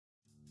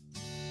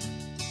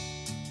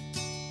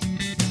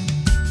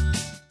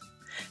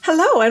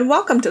Hello and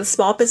welcome to the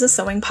Small Business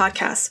Sewing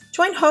Podcast.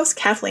 Join host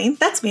Kathleen,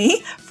 that's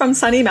me, from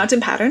Sunny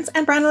Mountain Patterns,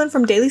 and Brandon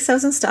from Daily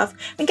Sews and Stuff,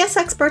 and guest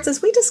experts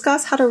as we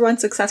discuss how to run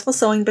successful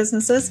sewing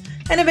businesses,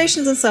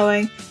 innovations in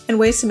sewing, and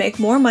ways to make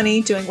more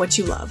money doing what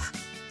you love.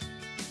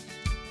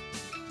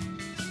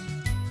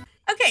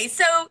 Okay,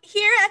 so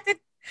here at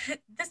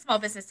the Small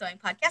Business Sewing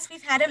Podcast,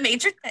 we've had a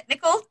major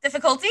technical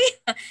difficulty.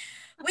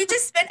 We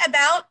just spent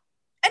about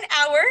an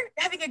hour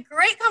having a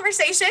great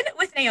conversation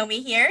with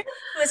Naomi here,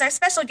 who is our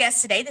special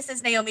guest today. This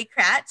is Naomi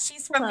Kragt.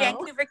 She's from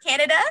Vancouver,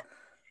 Canada.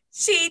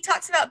 She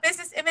talks about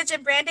business image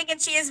and branding, and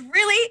she is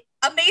really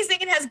amazing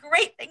and has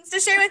great things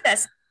to share with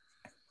us.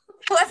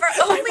 However,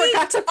 only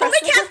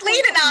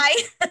Kathleen and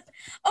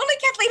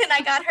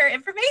I got her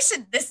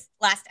information this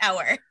last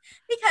hour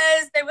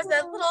because there was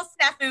a little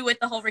snafu with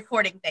the whole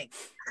recording thing.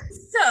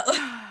 So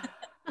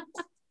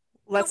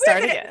let's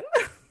start again.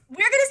 We're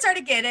going to start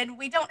again, and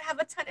we don't have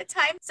a ton of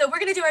time. So we're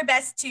going to do our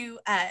best to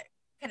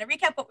kind of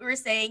recap what we were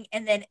saying.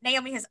 And then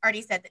Naomi has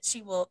already said that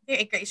she will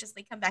very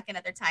graciously come back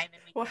another time.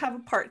 And we'll have a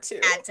part two.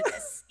 Add to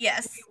this.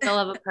 Yes. We'll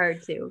have a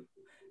part two.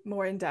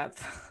 More in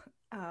depth.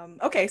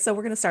 Okay, so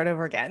we're going to start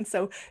over again.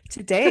 So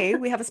today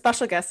we have a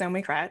special guest,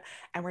 Naomi Kragt,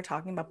 and we're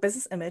talking about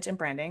business image and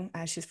branding.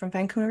 She's from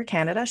Vancouver,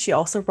 Canada. She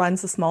also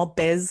runs the Small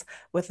Biz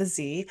with a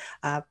Z.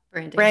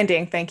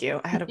 Branding. Thank you.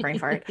 I had a brain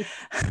fart.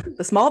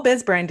 The Small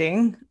Biz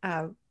Branding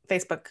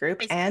Facebook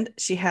group, and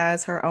she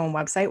has her own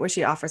website where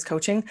she offers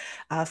coaching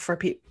for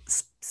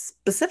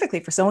specifically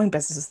for sewing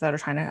businesses that are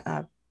trying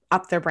to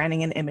up their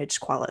branding and image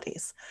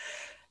qualities.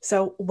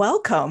 So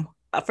welcome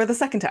for the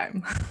second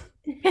time.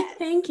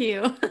 Thank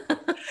you.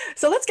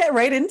 So let's get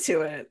right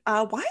into it.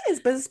 Why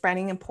is business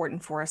branding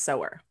important for a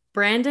sewer?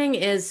 Branding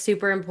is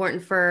super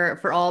important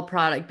for all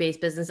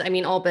product-based business. I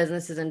mean, all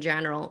businesses in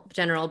general,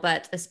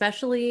 but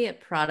especially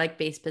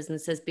product-based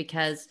businesses,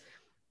 because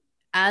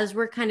as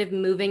we're kind of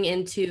moving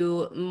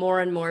into more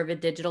and more of a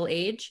digital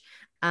age,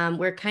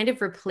 we're kind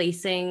of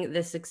replacing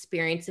this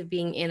experience of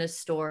being in a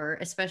store,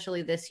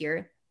 especially this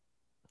year,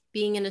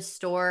 being in a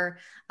store,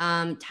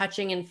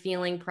 touching and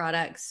feeling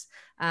products,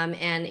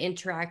 and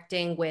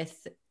interacting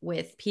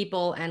with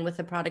people and with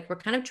the product. We're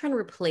kind of trying to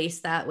replace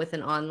that with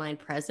an online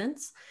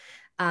presence.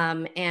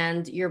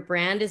 And your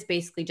brand is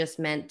basically just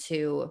meant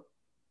to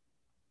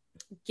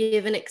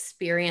give an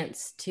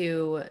experience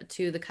to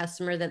the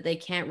customer that they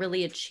can't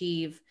really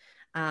achieve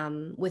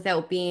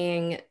without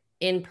being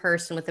in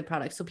person with the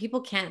product. So people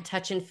can't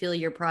touch and feel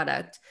your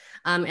product,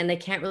 and they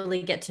can't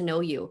really get to know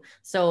you.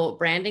 So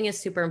branding is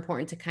super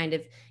important to kind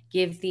of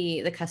give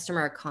the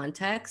customer a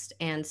context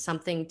and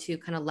something to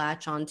kind of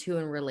latch onto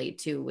and relate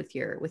to with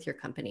your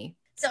company.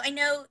 So I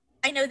know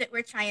that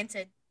we're trying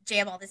to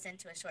jam all this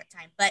into a short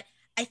time, but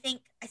I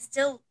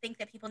still think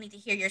that people need to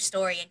hear your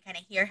story and kind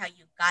of hear how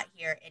you got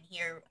here and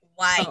hear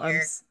why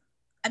you're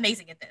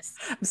amazing at this.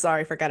 I'm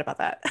sorry, forget about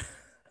that.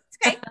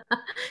 Okay.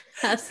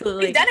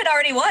 Absolutely. We've done it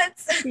already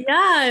once.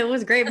 Yeah, it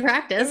was great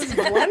practice. It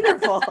was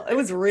wonderful. It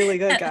was really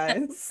good,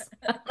 guys.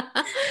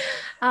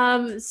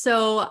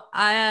 So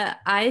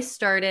I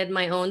started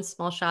my own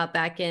small shop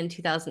back in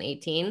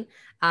 2018.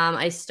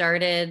 I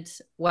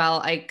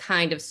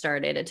kind of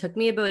started. It took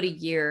me about a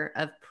year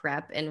of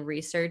prep and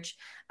research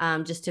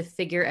just to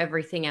figure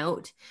everything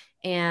out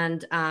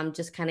and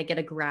just kind of get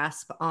a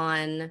grasp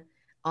on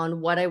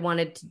what I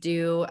wanted to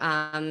do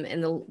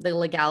and the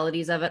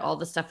legalities of it, all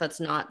the stuff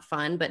that's not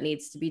fun but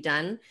needs to be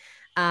done.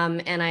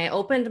 And I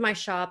opened my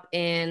shop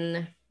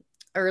in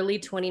early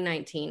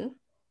 2019.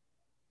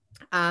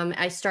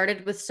 I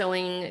started with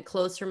sewing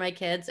clothes for my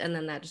kids, and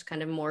then that just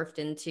kind of morphed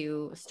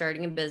into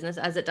starting a business,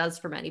 as it does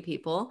for many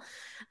people.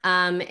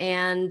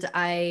 And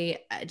I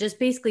just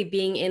basically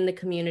being in the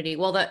community.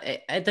 Well,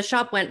 the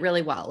shop went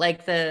really well.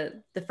 Like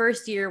the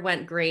first year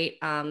went great,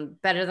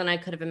 better than I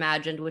could have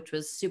imagined, which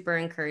was super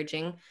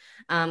encouraging,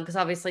 because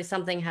obviously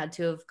something had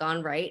to have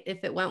gone right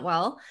if it went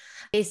well.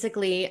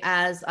 Basically,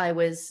 as I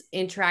was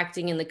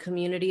interacting in the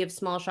community of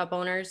small shop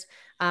owners,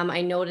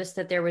 I noticed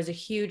that there was a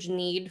huge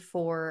need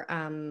for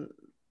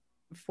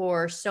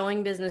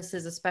sewing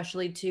businesses,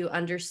 especially to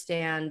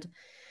understand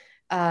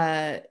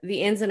the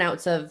ins and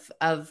outs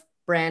of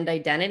brand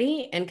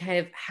identity and kind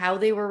of how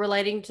they were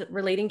relating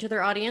to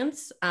their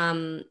audience.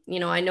 I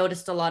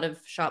noticed a lot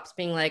of shops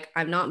being like,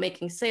 I'm not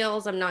making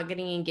sales, I'm not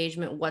getting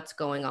engagement, what's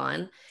going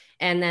on?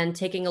 And then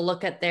taking a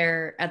look at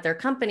their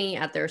company,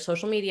 at their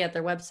social media, at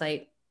their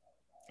website,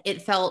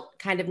 it felt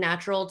kind of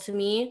natural to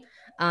me,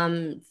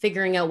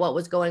 figuring out what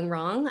was going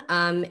wrong,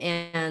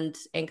 and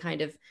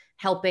kind of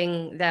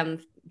helping them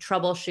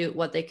troubleshoot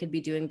what they could be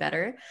doing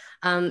better.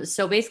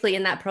 So basically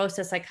in that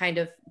process, I kind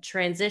of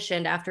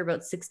transitioned after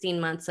about 16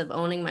 months of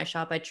owning my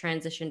shop. I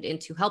transitioned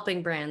into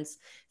helping brands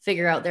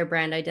figure out their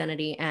brand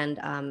identity and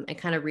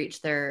kind of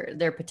reach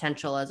their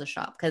potential as a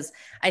shop. Because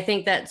I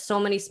think that so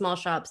many small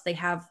shops, they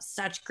have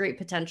such great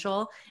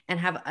potential and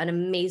have an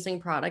amazing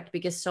product,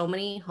 because so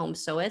many home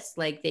sewists,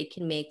 like they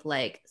can make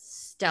like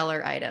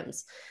stellar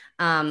items.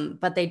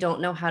 But they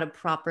don't know how to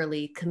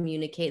properly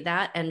communicate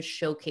that and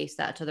showcase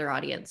that to their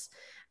audience.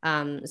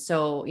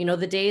 So,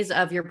 the days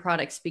of your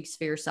product speaks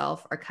for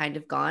yourself are kind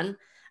of gone.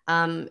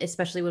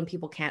 especially when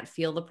people can't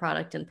feel the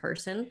product in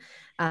person.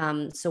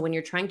 So when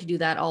you're trying to do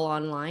that all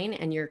online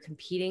and you're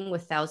competing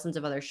with thousands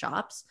of other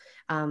shops,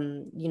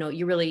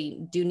 you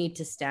really do need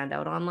to stand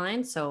out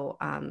online. So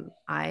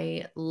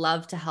I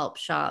love to help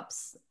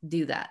shops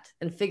do that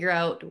and figure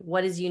out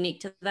what is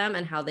unique to them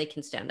and how they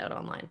can stand out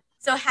online.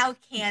 So how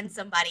can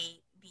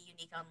somebody be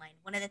unique online?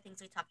 One of the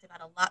things we talked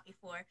about a lot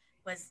before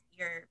was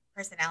your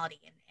personality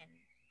and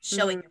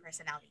showing your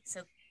personality.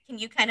 So can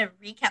you kind of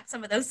recap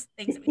some of those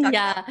things that we talked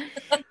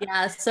about?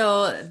 Yeah.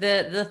 So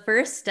the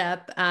first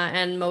step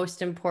and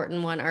most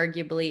important one,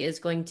 arguably, is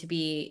going to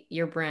be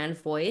your brand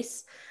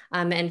voice,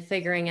 and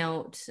figuring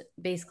out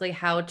basically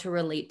how to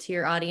relate to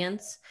your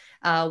audience,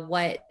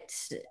 what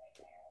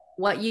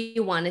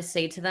you want to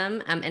say to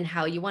them, and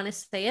how you want to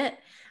say it.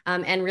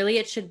 And really,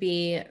 it should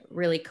be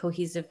really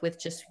cohesive with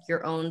just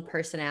your own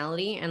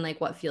personality and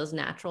like what feels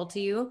natural to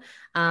you,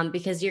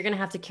 because you're going to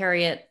have to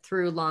carry it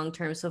through long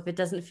term. So if it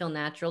doesn't feel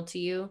natural to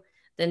you,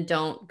 then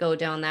don't go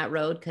down that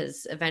road,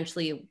 because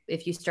eventually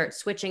if you start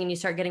switching and you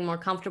start getting more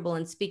comfortable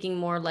and speaking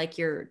more like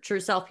your true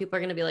self, people are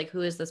going to be like,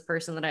 who is this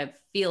person that I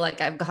feel like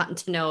I've gotten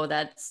to know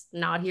that's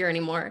not here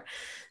anymore?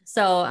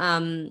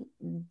 So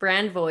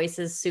brand voice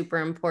is super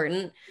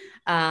important.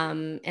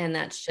 And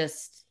that's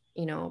just,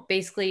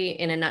 basically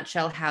in a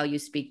nutshell, how you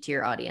speak to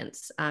your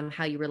audience,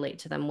 how you relate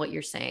to them, what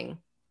you're saying.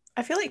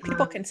 I feel like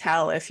people can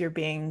tell if you're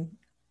being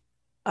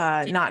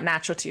not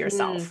natural to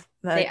yourself.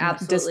 They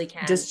absolutely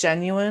can.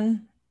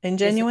 Disgenuine,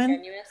 ingenuine,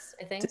 disingenuous,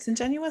 I think.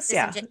 Disingenuous,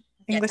 yeah.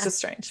 English is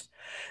strange.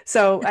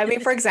 So, I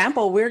mean, for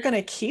example, we're going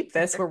to keep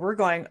this where we're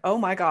going, oh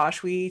my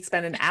gosh, we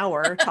spent an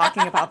hour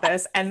talking about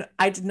this and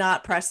I did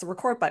not press the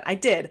record button. I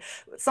did.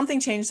 Something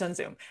changed on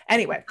Zoom.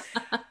 Anyway,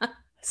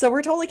 so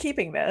we're totally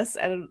keeping this.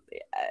 And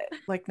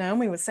like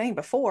Naomi was saying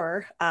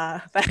before,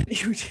 that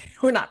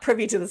we're not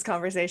privy to this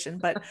conversation,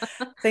 but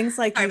things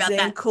like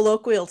using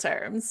colloquial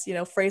terms,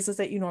 phrases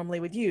that you normally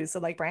would use. So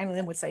like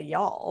Brandon would say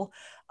y'all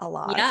a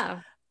lot.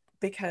 Yeah.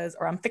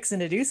 Or I'm fixing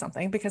to do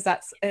something, because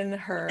that's in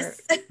her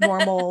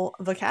normal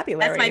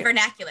vocabulary. That's my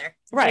vernacular.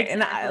 Right.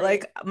 Exactly.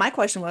 And my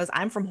question was,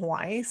 I'm from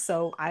Hawaii,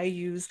 so I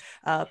use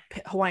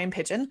Hawaiian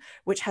Pidgin,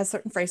 which has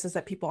certain phrases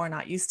that people are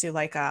not used to,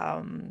 like,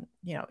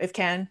 if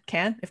can,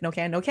 if no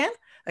can, no can.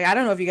 Like, I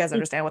don't know if you guys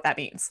understand what that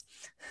means.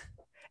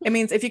 It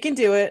means if you can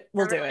do it,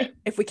 we'll do it.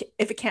 If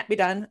it can't be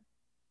done,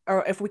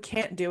 or if we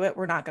can't do it,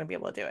 we're not going to be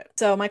able to do it.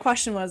 So my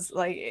question was,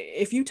 like,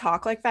 if you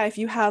talk like that, if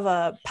you have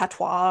a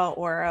patois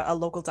or a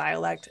local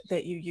dialect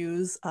that you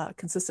use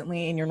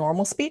consistently in your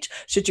normal speech,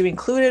 should you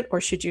include it,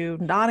 or should you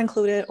not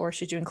include it, or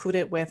should you include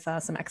it with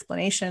some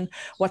explanation?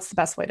 What's the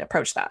best way to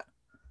approach that?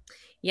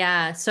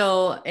 Yeah.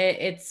 So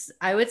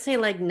I would say,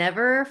 like,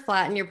 never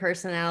flatten your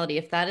personality.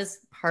 If that is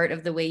part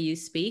of the way you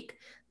speak,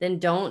 then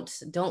don't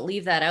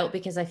leave that out,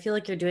 because I feel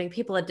like you're doing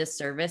people a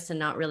disservice and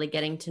not really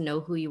getting to know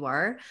who you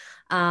are.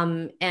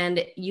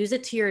 And use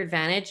it to your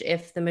advantage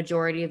if the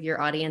majority of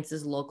your audience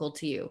is local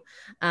to you.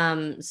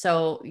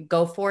 So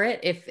go for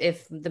it.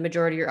 If the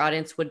majority of your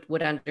audience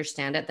would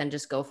understand it, then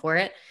just go for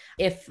it.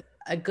 If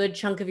a good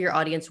chunk of your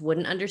audience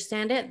wouldn't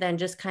understand it, then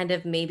just kind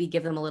of maybe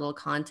give them a little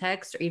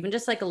context, or even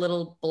just like a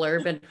little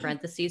blurb in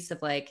parentheses of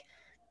like,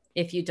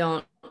 if you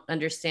don't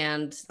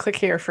understand, click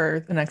here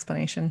for an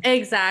explanation.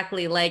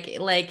 Exactly.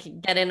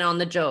 Like get in on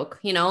the joke,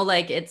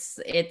 like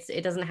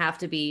it doesn't have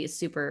to be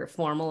super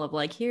formal of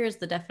like, here's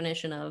the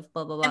definition of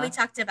blah, blah, blah. And we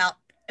talked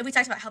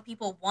about how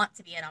people want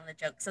to be in on the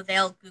joke. So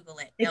they'll Google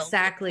it. They'll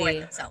exactly. look for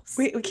it themselves.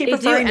 We keep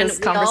referring to this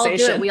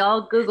conversation. We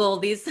all Google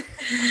these.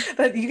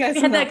 But you guys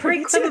had that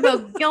great clip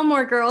about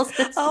Gilmore Girls.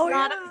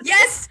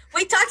 Yes,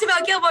 we talked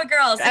about Gilmore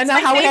Girls. It's my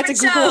how we have to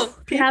Google show.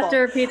 You have to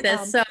repeat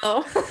this. So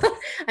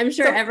I'm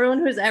sure everyone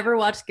who's ever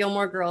watched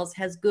Gilmore Girls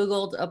has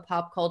Googled a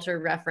pop culture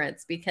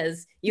reference,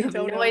 because you have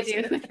no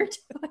idea who they're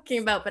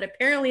talking about, but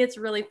apparently it's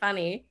really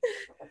funny.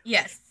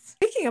 Yes.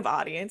 Speaking of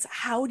audience,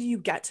 how do you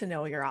get to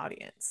know your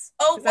audience?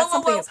 Oh, that's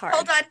something that's hard.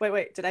 Hold on.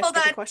 Wait. Did I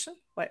skip a question?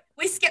 What?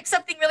 We skipped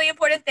something really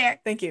important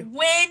there. Thank you.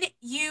 When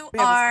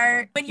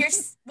you're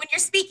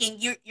speaking,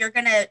 you're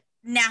gonna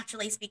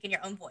naturally speak in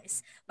your own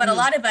voice. But a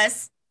lot of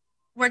us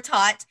were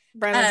taught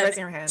Brandon's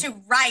raising her hand. to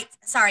write.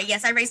 Sorry,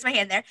 yes, I raised my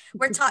hand there.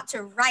 We're taught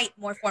to write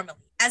more formally.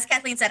 As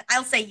Kathleen said,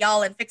 I'll say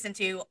y'all and fixin'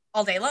 to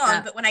all day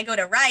long, but when I go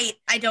to write,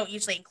 I don't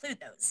usually include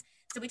those.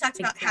 So we talked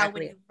about how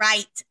when you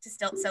write to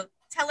still. So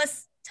tell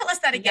us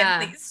that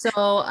again, please.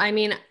 So, I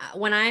mean,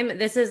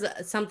 this is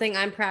something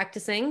I'm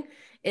practicing,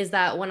 is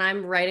that when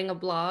I'm writing a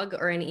blog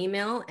or an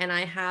email and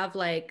I have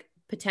like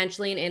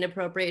potentially an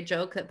inappropriate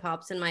joke that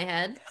pops in my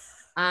head,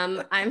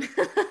 I'm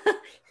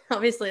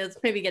obviously, let's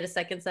maybe get a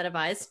second set of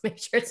eyes to make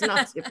sure it's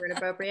not super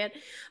inappropriate.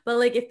 But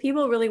like, if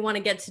people really want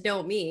to get to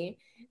know me,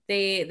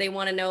 they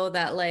want to know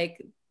that,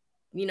 like,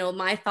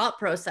 my thought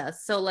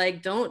process. So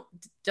like, don't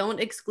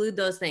exclude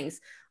those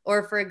things.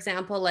 Or for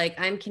example, like,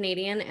 I'm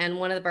Canadian, and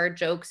one of our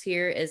jokes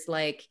here is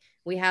like,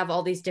 we have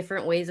all these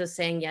different ways of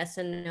saying yes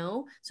and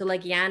no. So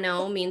like, yeah,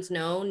 no means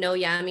no, no,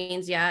 yeah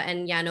means yeah,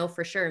 and yeah, no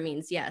for sure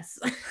means yes.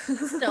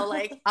 So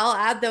like, I'll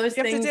add those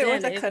things in. You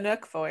have to do it with a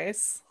Canuck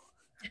voice.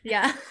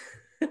 Yeah.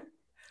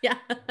 Yeah,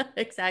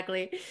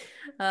 exactly.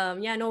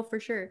 Yeah, no, for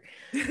sure.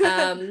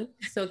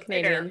 So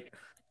Canadian.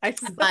 I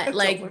But don't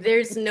like live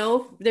there's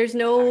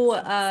no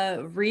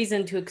accents.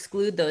 reason to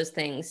exclude those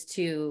things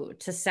to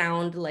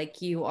sound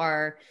like you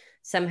are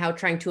somehow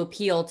trying to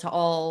appeal to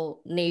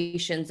all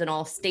nations and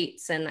all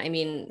states. And I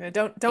mean,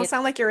 Don't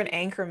sound like you're an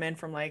anchorman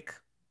from like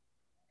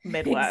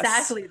Midwest.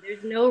 exactly.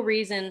 There's no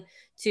reason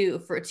to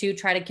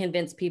try to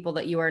convince people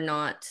that you are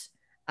not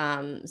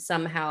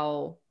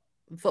somehow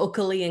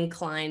vocally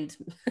inclined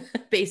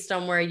based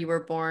on where you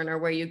were born or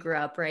where you grew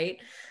up, right?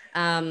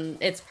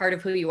 It's part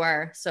of who you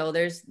are. So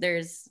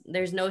there's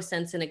no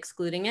sense in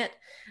excluding it.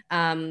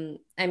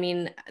 I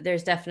mean,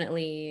 there's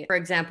definitely, for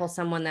example,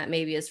 someone that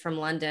maybe is from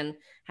London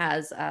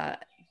has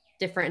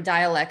different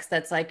dialects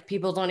that's like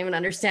people don't even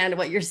understand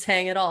what you're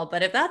saying at all.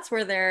 But if that's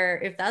where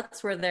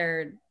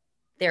their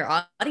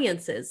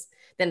audiences,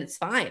 then it's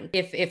fine.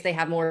 If they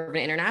have more of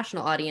an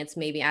international audience,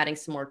 maybe adding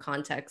some more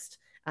context,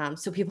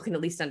 so people can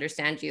at least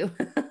understand you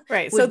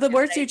Right. So would be the a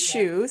words good you idea.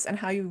 choose and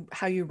how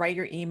you write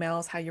your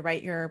emails, how you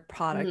write your Mhm.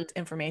 product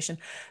information,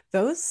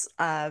 those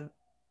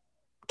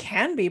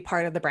can be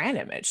part of the brand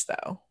image though,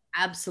 to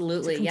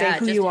Absolutely. convey Yeah.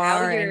 who Just you how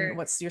are and you're,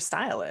 what's your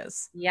style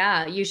is.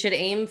 yeah, you should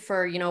aim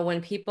for,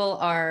 when people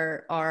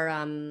are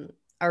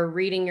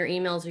reading your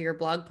emails or your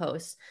blog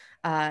posts,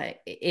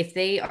 if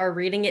they are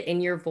reading it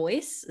in your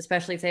voice,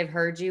 especially if they've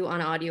heard you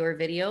on audio or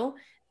video,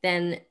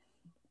 then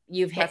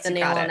you've hit That's the you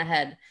nail got on it. the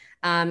head.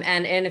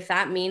 And if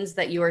that means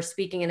that you are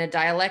speaking in a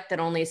dialect that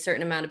only a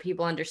certain amount of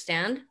people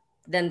understand,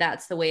 then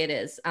that's the way it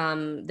is.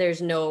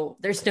 There's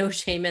no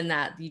shame in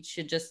that. You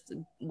should just,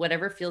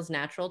 whatever feels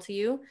natural to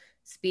you,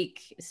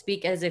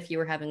 speak as if you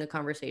were having a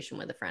conversation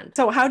with a friend.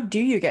 So how do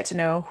you get to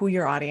know who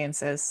your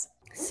audience is?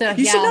 So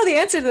You should yeah, know the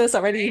answer to this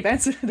already. You've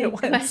answered it good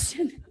once.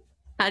 question.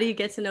 How do you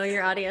get to know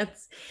your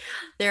audience?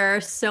 There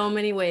are so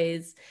many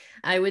ways.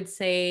 I would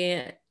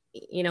say,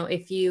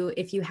 if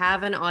you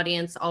have an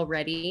audience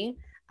already,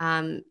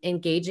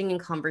 engaging in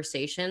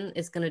conversation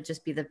is going to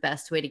just be the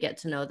best way to get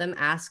to know them.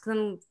 Ask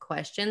them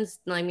questions.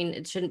 I mean,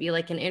 it shouldn't be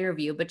like an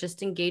interview, but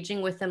just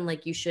engaging with them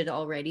like you should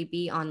already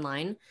be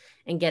online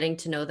and getting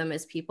to know them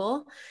as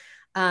people.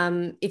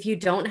 If you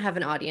don't have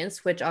an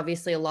audience, which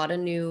obviously a lot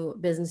of new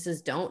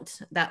businesses don't,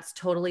 that's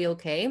totally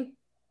okay.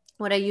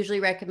 What I usually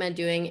recommend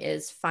doing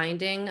is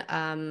finding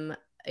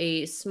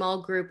a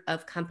small group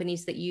of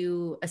companies that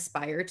you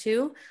aspire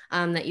to,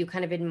 that you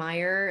kind of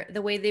admire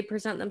the way they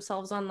present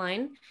themselves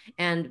online,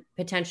 and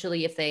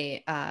potentially if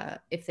they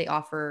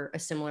offer a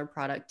similar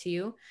product to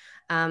you.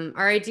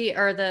 Our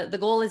idea or the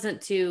goal isn't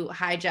to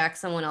hijack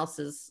someone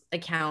else's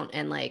account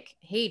and like,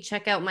 hey,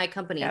 check out my Yeah,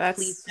 company. that's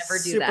Please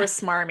never do super that.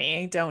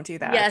 smarmy. Don't do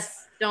that.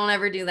 Yes, don't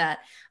ever do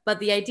that. But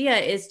the idea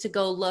is to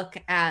go look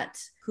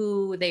at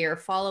who they are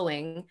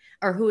following,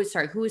 or who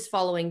is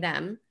following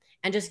them,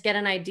 and just get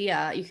an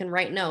idea. You can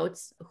write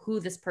notes who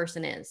this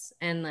person is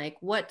and like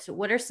what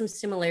are some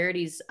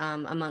similarities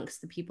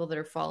amongst the people that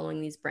are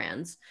following these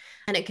brands.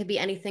 And it could be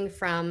anything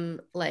from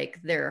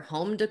like their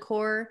home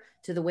decor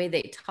to the way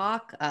they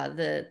talk,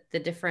 the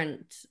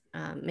different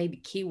maybe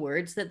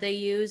keywords that they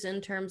use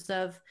in terms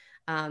of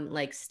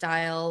like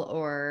style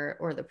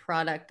or the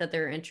product that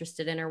they're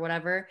interested in or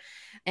whatever,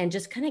 and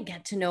just kind of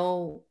get to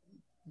know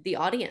the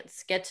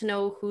audience, get to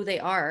know who they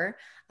are,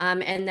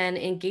 and then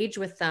engage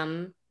with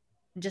them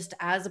just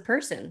as a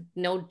person.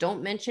 No,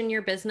 don't mention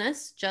your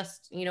business.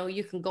 Just,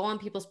 you can go on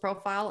people's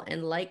profile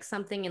and like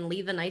something and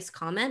leave a nice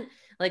comment.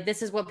 Like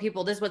this is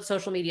what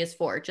social media is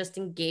for. Just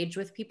engage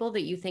with people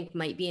that you think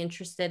might be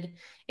interested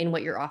in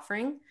what you're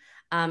offering.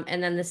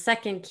 And then the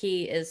second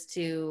key is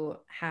to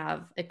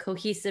have a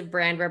cohesive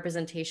brand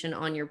representation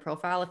on your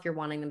profile if you're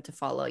wanting them to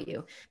follow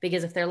you.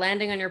 Because if they're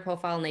landing on your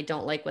profile and they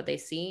don't like what they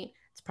see,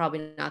 it's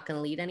probably not going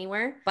to lead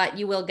anywhere, but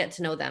you will get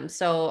to know them.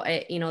 So,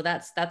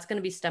 that's going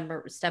to be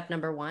step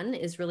number one,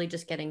 is really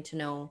just getting to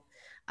know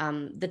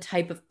the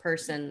type of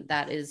person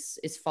that is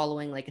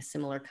following like a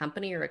similar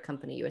company or a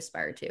company you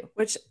aspire to.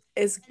 Which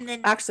is And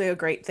then actually a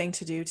great thing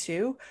to do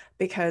too,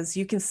 because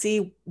you can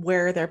see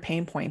where their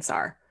pain points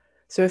are.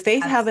 So if they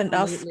have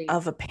enough Absolutely.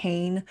 of a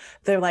pain,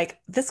 they're like,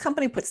 this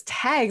company puts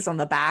tags on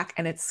the back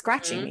and it's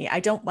scratching me. I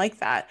don't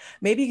like that.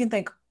 Maybe you can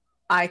think,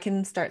 I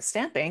can start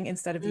stamping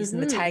instead of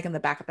using the Mm-hmm. tag in the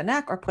back of the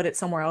neck, or put it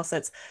somewhere else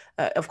that's,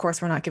 of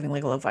course, we're not giving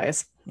legal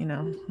advice,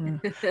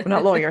 we're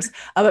not lawyers,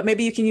 but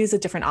maybe you can use a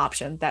different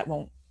option that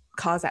won't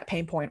cause that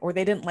pain point. Or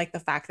they didn't like the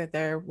fact that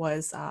there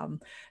was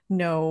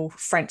no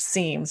French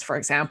seams, for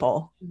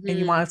example, and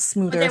you want Mm-hmm. a or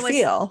smoother there was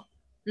feel.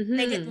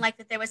 they didn't Mm-hmm. like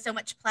that there was so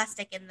much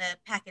plastic in the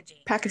packaging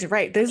Package or it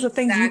right. Those are the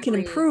things you can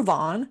Exactly. improve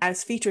on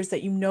as features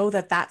that you know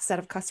that set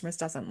of customers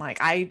doesn't like.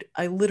 I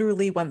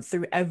literally went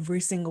through every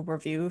single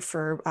review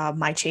for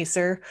my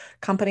chaser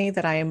company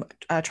that I am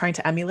trying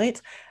to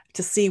emulate,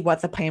 to see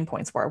what the pain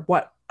points were.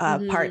 What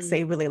parts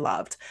they really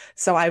loved.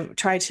 So I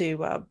try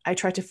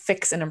to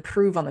fix and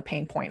improve on the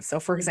pain points. So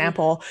for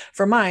example,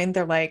 for mine,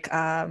 they're like,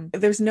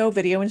 there's no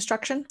video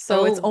instruction,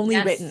 so it's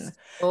only written.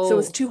 So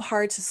it's too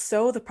hard to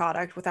sew the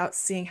product without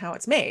seeing how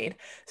it's made.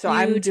 So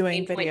I'm Huge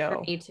doing pain point for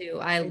video me too.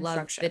 I love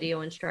instruction.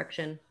 video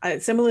instruction.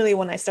 Similarly,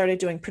 when I started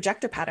doing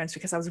projector patterns,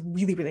 because I was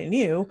really, really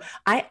new,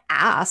 I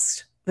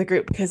asked the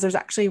group, because there's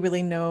actually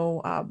really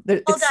no,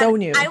 it's so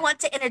new. I want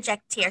to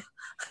interject here.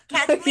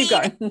 Keep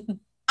going.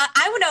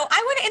 I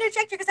want to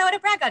interject here because I want to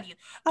brag on you.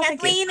 Oh,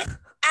 Kathleen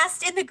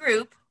asked in the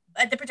group,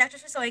 the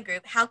Projectors for Sewing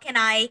group, how can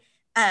I,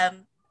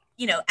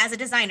 as a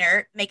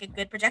designer, make a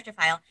good projector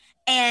file?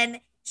 And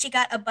she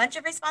got a bunch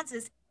of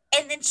responses,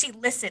 and then she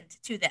listened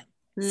to them.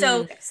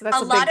 So that's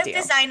a lot of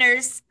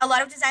designers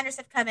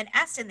have come and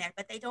asked in there,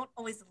 but they don't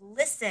always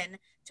listen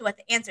to what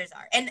the answers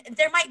are. And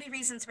there might be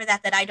reasons for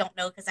that I don't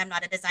know, because I'm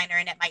not a designer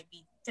and it might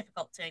be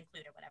difficult to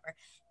include or whatever.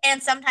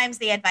 And sometimes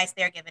the advice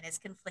they're given is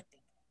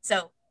conflicting.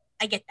 So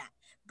I get that.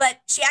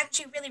 But she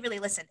actually really, really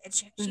listened. And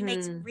she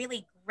makes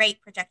really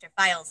great projector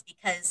files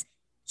because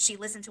she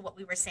listened to what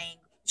we were saying.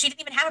 She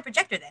didn't even have a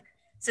projector then.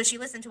 So she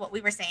listened to what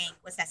we were saying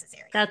was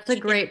necessary. That's a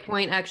great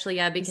point, actually.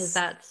 Yeah, because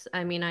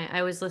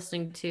I was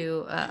listening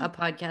to a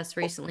podcast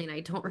recently, and I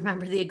don't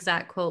remember the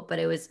exact quote, but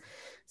it was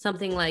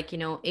something like,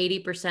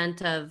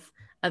 80%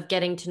 of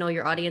getting to know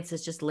your audience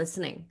is just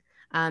listening.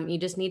 You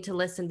just need to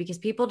listen, because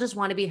people just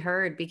want to be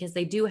heard, because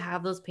they do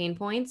have those pain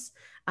points.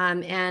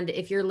 And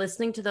if you're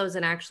listening to those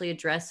and actually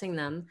addressing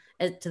them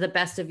to the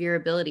best of your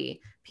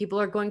ability,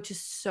 people are going to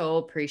so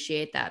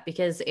appreciate that,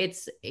 because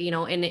it's, in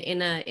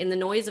the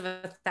noise of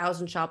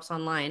 1,000 shops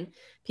online,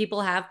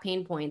 people have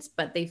pain points,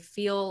 but they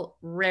feel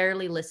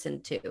rarely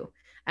listened to.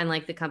 And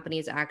like the company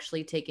is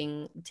actually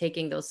taking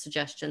those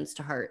suggestions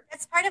to heart.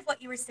 That's part of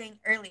what you were saying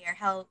earlier,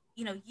 how,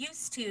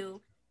 used to,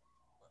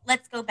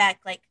 let's go back,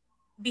 like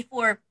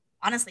before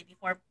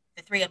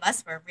the three of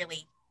us were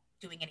really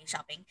doing any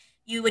shopping,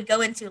 you would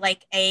go into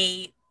like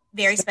a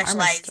very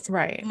specialized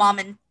mom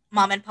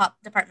and pop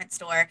department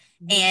store,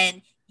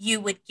 and you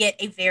would get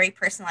a very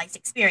personalized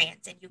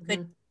experience, and you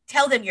could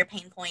tell them your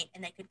pain point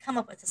and they could come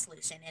up with a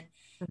solution.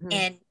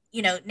 And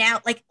now,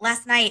 like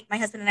last night, my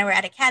husband and I were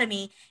at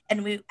Academy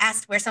and we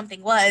asked where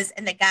something was,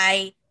 and the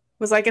guy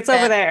was like, it's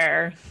over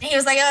there. He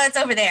was like, oh, it's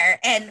over there.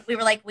 And we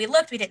were like, we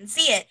looked, we didn't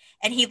see it.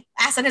 And he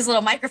asked on his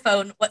little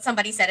microphone what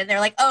somebody said. And they're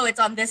like, oh,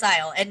 it's on this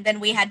aisle. And then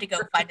we had to go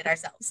find it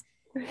ourselves.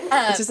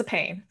 It's just a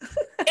pain.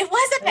 It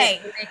was a pain.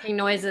 Making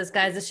noises,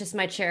 guys. It's just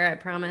my chair, I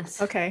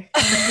promise. Okay.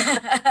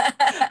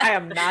 I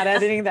am not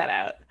editing that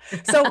out.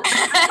 So,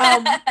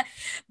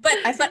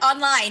 but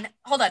online,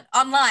 hold on.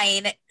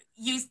 Online,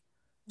 you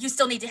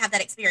still need to have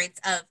that experience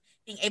of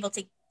being able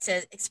to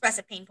express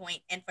a pain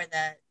point and for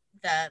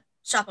the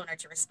shop owner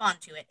to respond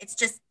to it. It's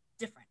just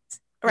different.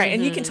 Right.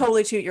 And you can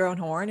totally toot your own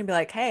horn and be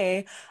like,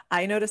 hey,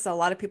 I noticed a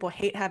lot of people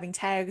hate having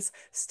tags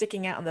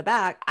sticking out on the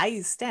back. I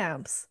use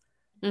stamps.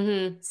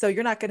 So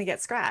you're not going to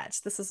get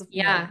scratched. This is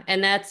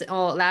and that's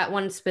that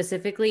one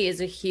specifically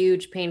is a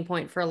huge pain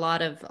point for a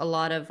lot of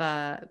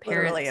parents.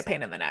 Literally a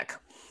pain in the neck.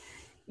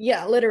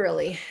 Yeah,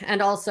 literally.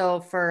 And also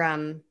for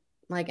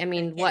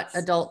what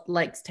adult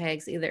likes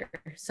tags either?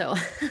 So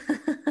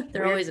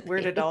they're always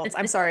weird adults.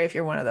 I'm sorry if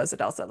you're one of those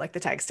adults that like the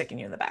tag sticking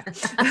you in the back.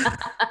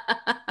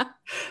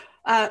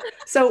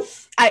 So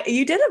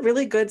you did a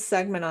really good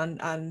segment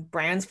on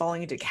brands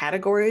falling into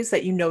categories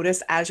that you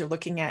notice as you're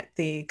looking at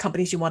the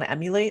companies you want to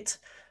emulate.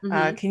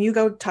 Can you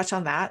go touch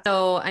on that?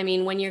 So,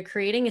 when you're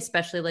creating,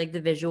 especially like the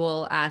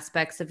visual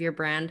aspects of your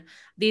brand,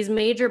 these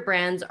major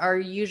brands are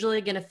usually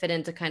going to fit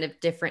into kind of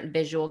different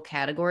visual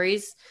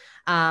categories.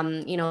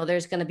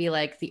 There's going to be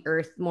like the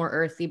more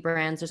earthy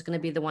brands. There's going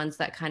to be the ones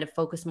that kind of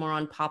focus more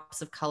on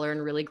pops of color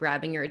and really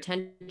grabbing your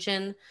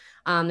attention.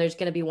 There's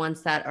going to be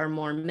ones that are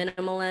more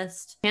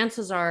minimalist.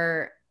 Chances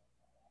are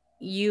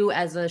you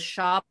as a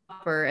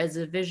shopper, as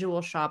a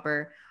visual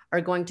shopper,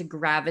 are going to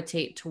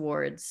gravitate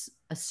towards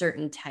a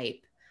certain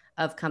type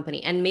of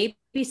company, and maybe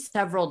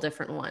several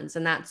different ones.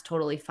 And that's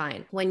totally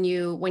fine. When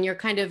you're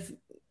kind of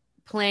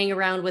playing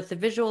around with the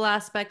visual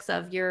aspects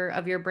of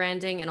your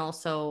branding and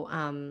also,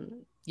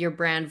 your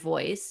brand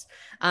voice,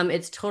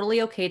 it's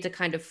totally okay to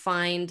kind of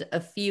find a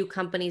few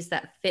companies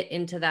that fit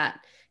into that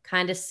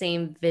kind of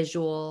same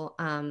visual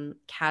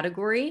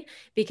category,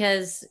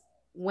 because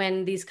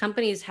when these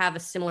companies have a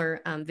similar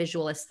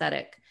visual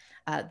aesthetic,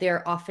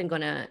 they're often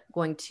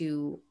going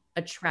to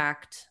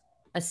attract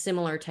a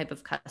similar type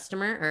of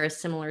customer or a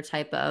similar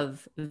type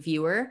of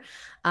viewer.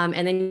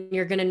 And then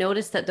you're going to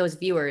notice that those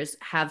viewers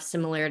have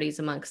similarities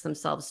amongst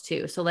themselves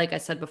too. So like I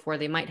said before,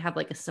 they might have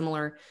like a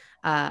similar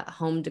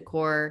home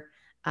decor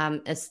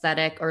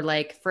aesthetic, or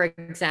like, for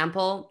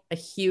example, a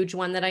huge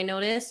one that I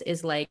notice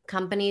is like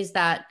companies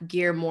that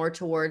gear more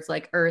towards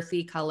like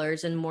earthy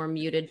colors and more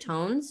muted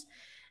tones.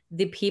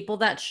 The people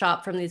that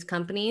shop from these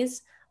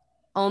companies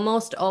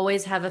almost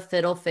always have a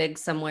fiddle fig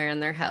somewhere in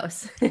their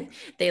house.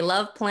 They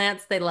love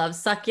plants, they love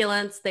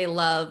succulents, they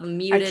love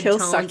muted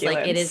tones. Succulents.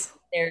 Like it is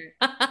there.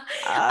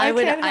 I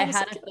can't I have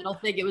had such a fiddle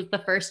fig. It was the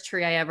first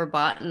tree I ever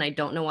bought. And I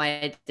don't know why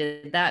I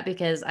did that,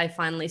 because I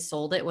finally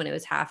sold it when it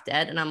was half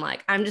dead. And I'm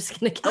like, I'm just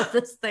going to kill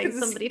this thing.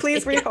 Somebody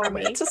please take it from rehome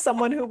me. it to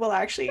someone who will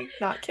actually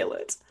not kill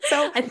it.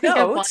 So I think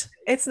note,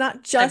 it's not I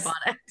just bought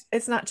it.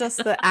 it's not just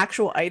the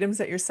actual items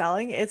that you're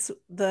selling, it's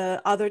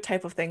the other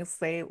type of things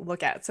they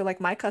look at. So like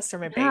my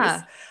customer base,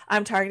 Yeah.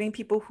 I'm targeting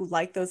people who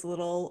like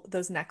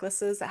those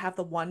necklaces that have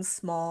the one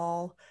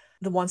small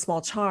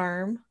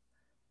charm,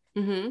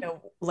 Mm-hmm.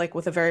 like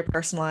with a very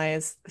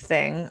personalized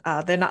thing.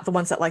 They're not the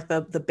ones that like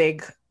the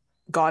big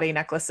gaudy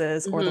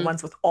necklaces or the Mm-hmm.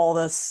 ones with all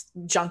this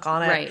junk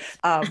on it,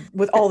 Right.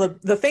 with all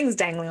the things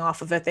dangling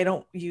off of it. They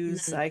don't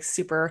use Mm-hmm. like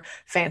super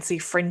fancy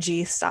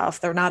fringy stuff.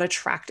 They're not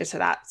attracted to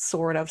that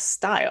sort of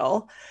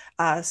style.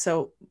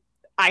 So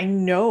I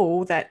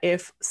know that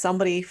if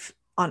somebody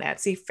on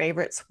Etsy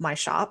favorites my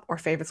shop or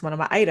favorites one of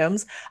my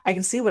items, I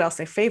can see what else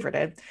they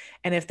favorited.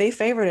 And if they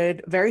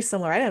favorited very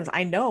similar items,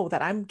 I know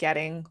that I'm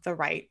getting the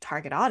right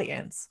target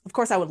audience. Of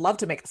course, I would love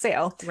to make a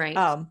sale. Right.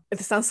 It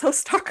sounds so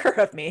stalker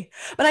of me,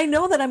 but I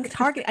know that I'm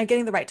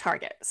getting the right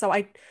target. So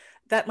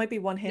that might be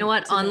one You know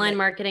hint what? to know Online that.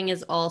 marketing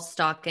is all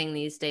stalking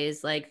these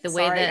days. Like the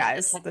way Sorry, that the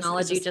guys, this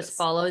technology just just is.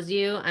 follows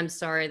you. I'm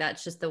sorry,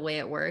 that's just the way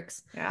it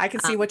works. Yeah, I can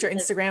see what your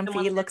Because Instagram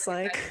someone feed looks visits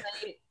your like.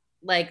 website,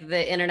 like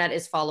the internet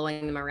is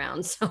following them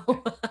around. So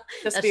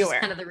Just that's be just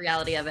aware. kind of the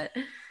reality of it.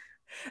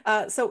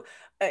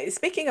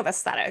 Speaking of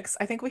aesthetics,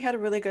 I think we had a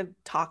really good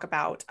talk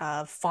about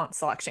font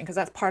selection because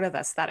that's part of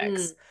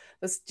aesthetics. Mm,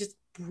 Let's just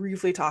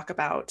briefly talk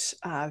about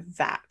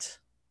that.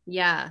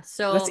 yeah. That's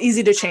So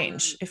easy to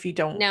change if you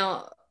don't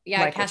now,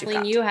 yeah, like what you've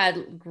Kathleen, got. you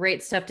had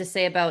great stuff to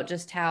say about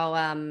just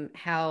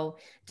how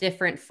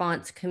different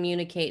fonts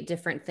communicate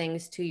different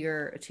things to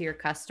your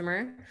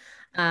customer.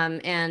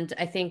 And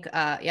I think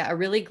yeah, a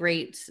really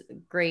great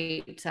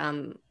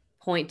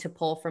point to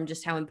pull from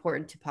just how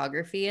important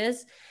typography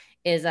is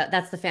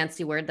that's the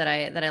fancy word that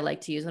I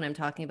like to use when I'm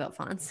talking about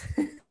fonts.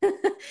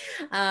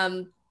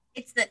 um,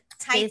 It's the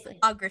basically,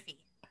 typography.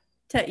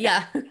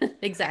 yeah,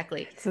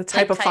 exactly. It's the It's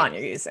type like of font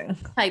you're using.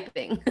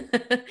 typing.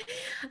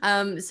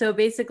 So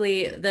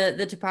basically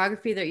the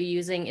typography that you're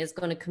using is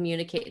going to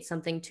communicate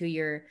something to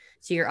your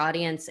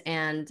audience,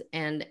 and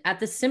at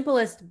the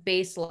simplest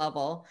base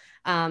level,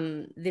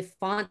 the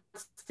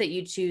fonts that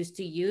you choose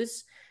to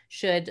use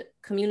should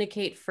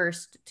communicate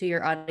first to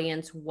your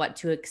audience what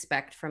to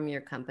expect from your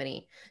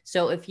company.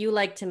 So if you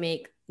like to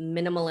make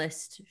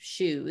minimalist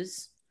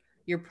shoes,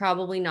 you're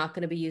probably not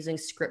going to be using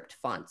script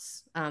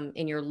fonts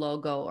in your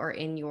logo or Right,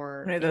 in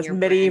those your branding.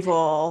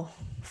 medieval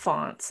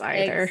fonts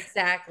either.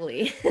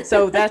 Exactly.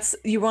 So that's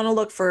you want to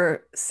look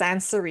for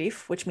sans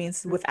serif, which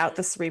means without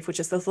the Mhm. serif,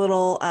 which is this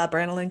little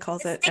Brandolin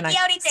calls The it, and sticky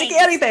I outy sticky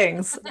things. outy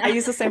things. I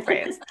use the same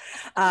phrase.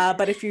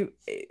 But if you,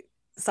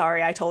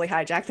 sorry, I totally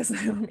hijacked this,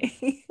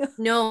 Naomi.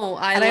 No,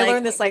 I And I like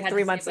learned this what you like had to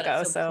three say months about it.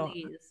 ago, So so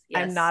please,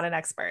 I'm yes. not an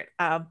expert.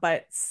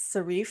 But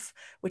serif,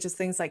 which is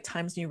things like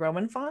Times New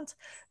Roman font,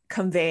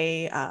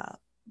 convey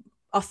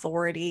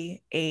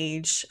authority,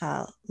 age,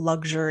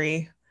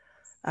 luxury.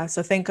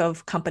 So think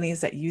of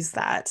companies that use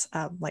that,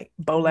 like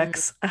Mhm.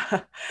 Bolex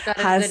It's got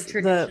a has good the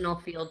traditional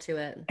feel to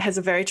it. has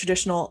a very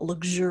traditional,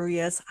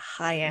 luxurious,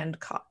 high-end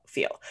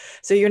feel.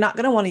 So you're not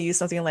going to want to use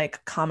something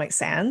like Comic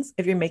Sans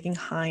if you're making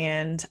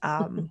high-end.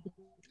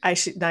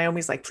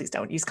 Naomi's like, please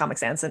don't use Comic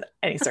Sans in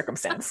any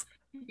circumstance.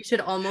 You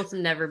should almost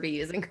never be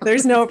using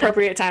There's Comic no Sans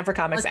appropriate time for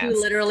Comic unless you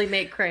Sans, literally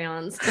make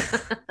crayons.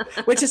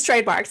 which is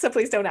trademarked. So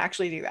please don't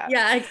actually do that.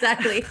 Yeah,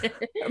 exactly.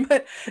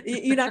 But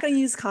you're not going to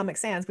use Comic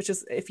Sans, which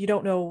is, if you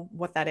don't know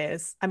what that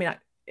is, I mean,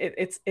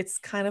 it's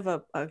kind of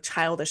a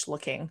childish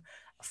looking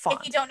font.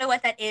 If you don't know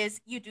what that is,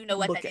 you do know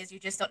what Look that is. You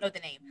just don't know the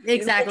name. Look it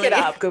Exactly.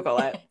 up, Google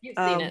it. You've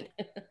seen it.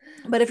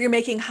 But if you're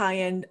making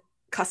high-end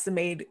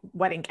custom-made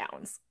wedding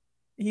gowns,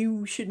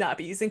 you should not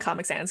be using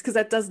Comic Sans because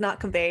that does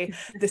not convey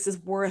this is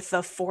worth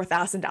the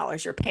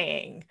 $4,000 you're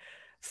paying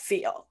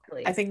feel.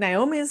 I think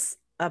Naomi's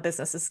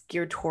business is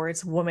geared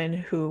towards women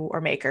who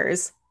are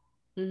makers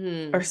or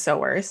Mm-hmm.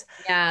 sewers.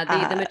 Yeah,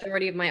 the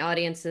majority of my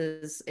audience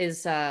is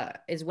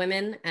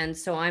women, and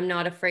so I'm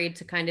not afraid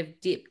to kind of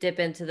dip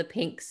into the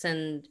pinks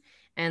and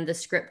the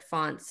script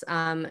fonts.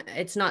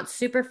 It's not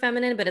super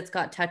feminine, but it's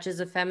got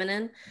touches of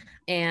feminine,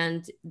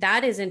 and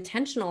that is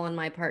intentional on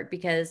my part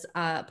because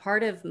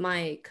part of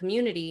my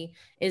community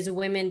is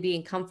women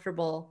being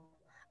comfortable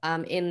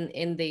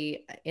in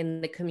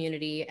the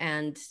community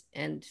and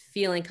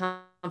feeling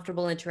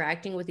comfortable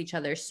interacting with each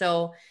other.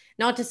 So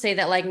not to say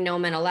that like no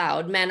men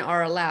allowed, men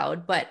are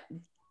allowed, but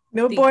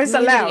No the boys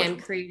community allowed. I'm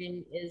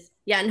creating is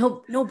yeah,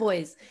 no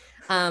boys.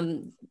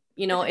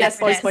 Yes, It's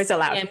boys the community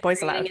allowed. I'm Boys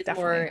creating allowed, is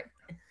definitely. more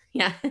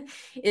yeah,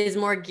 is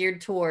more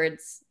geared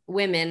towards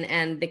women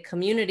and the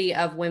community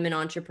of women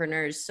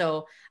entrepreneurs.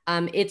 So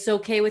it's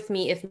okay with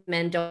me if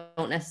men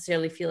don't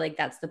necessarily feel like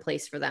that's the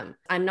place for them.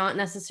 I'm not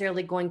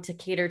necessarily going to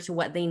cater to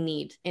what they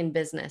need in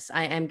business.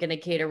 I am going to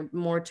cater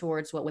more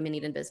towards what women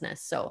need in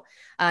business. So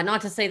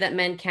not to say that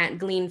men can't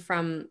glean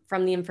from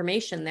the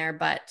information there,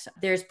 but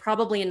there's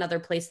probably another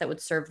place that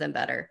would serve them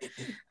better.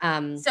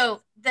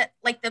 So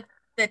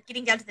the the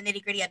getting down to the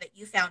nitty gritty of it,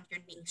 you found your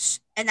niche.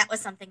 And that was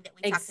something that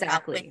we talked about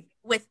Exactly.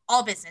 with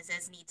all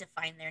businesses need to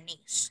find their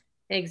niche.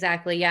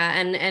 Exactly. Yeah.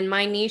 And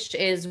my niche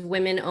is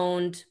women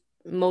owned,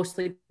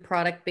 mostly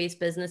product based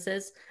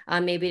businesses.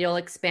 Maybe it'll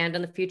expand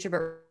in the future,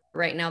 but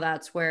right now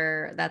that's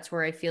where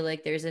I feel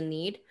like there's a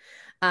need.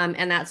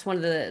 And that's one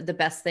of the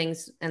best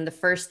things and the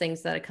first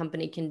things that a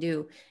company can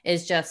do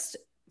is just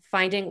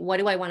finding, what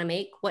do I want to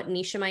make? What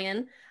niche am I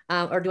in?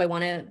 Or do I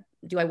want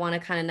to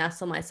kind of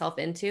nestle myself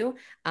into?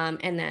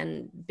 And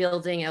then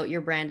building out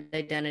your brand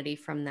identity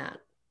from that.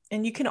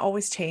 And you can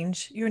always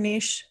change your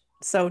niche.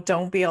 So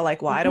don't be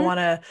like, well, I don't Mhm. want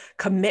to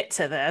commit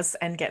to this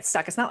and get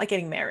stuck. It's not like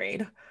getting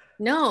married.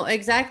 No,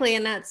 exactly.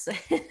 And that's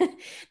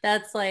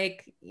that's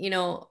like,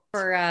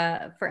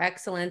 for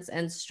excellence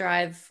and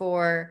strive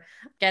for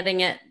getting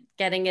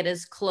it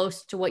as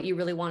close to what you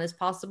really want as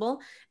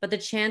possible. But the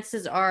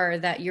chances are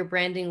that your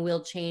branding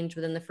will change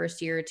within the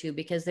first year or two,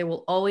 because there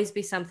will always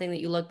be something that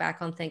you look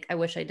back on, think, I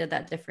wish I did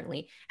that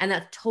differently. And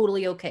that's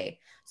totally okay.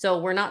 So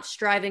we're not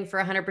striving for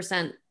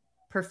 100%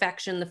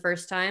 perfection the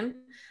first time.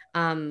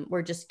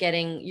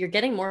 You're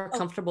getting more Oh,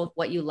 comfortable with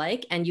what you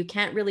like, and you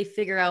can't really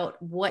figure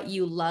out what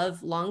you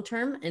love long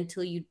term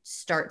until you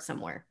start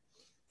somewhere.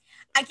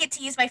 I get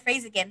to use my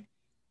phrase again.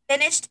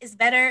 Finished is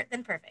better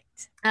than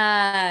perfect.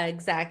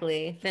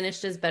 Exactly.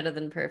 Finished is better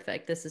than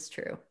perfect. This is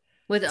true.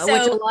 With which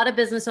a So lot of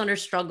business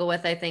owners struggle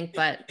with, I think,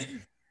 but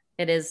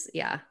it is,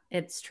 yeah,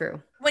 it's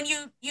true. when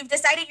you've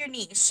decided your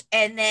niche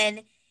and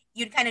then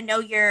you kind of know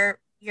your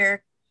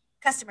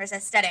customer's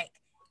aesthetic,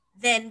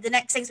 then the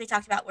next things we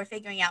talked about were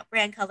figuring out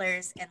brand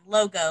colors and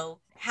logo,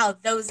 how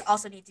those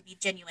also need to be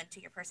genuine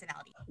to your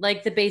personality.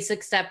 Like the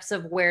basic steps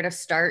of where to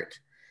start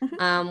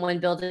Mhm. when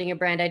building a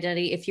brand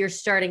identity. If you're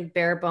starting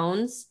bare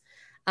bones,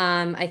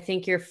 I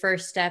think your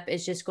first step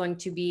is just going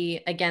to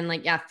be, again,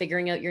 like, yeah,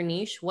 figuring out your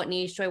niche. What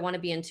niche do I want to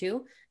be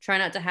into? Try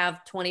not to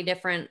have 20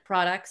 different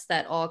products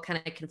that all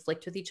kind of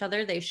conflict with each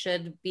other. They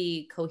should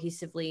be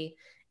cohesively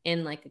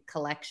in like a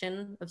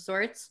collection of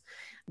sorts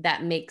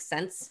that makes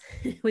sense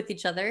with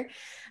each other.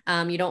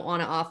 You don't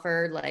want to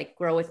offer like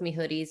grow with me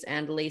hoodies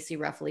and lacy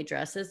ruffly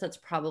dresses. That's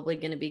probably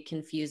going to be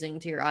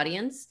confusing to your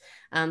audience.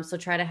 So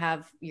try to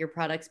have your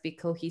products be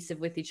cohesive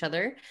with each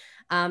other.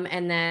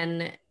 And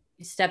then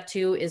step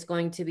two is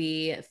going to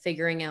be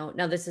figuring out,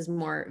 now this is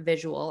more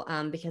visual,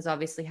 because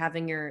obviously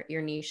having your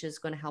niche is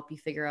going to help you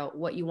figure out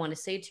what you want to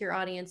say to your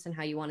audience and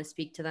how you want to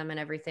speak to them and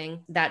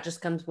everything. That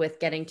just comes with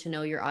getting to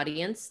know your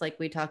audience, like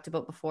we talked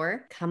about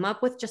before. Come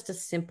up with just a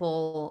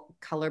simple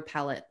color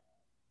palette.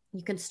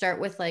 You can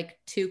start with like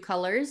 2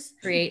 colors,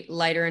 create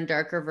lighter and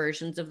darker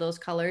versions of those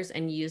colors,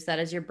 and use that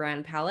as your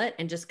brand palette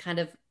and just kind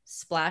of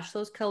splash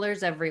those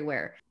colors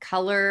everywhere.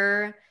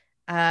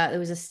 There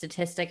was a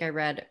statistic I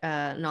read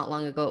not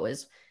long ago. It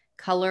was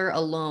color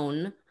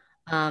alone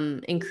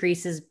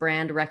increases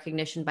brand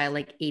recognition by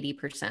like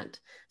 80%.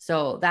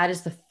 So that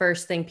is the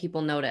first thing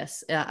people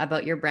notice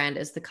about your brand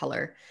is the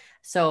color.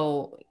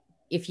 So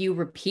if you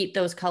repeat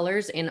those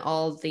colors in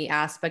all the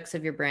aspects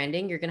of your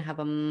branding, you're going to have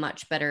a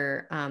much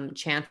better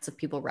chance of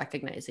people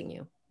recognizing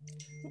you.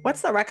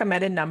 What's the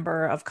recommended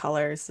number of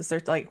colors? Is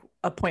there like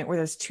a point where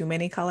there's too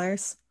many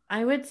colors?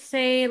 I would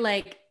say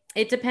like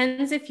it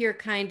depends if you're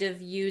kind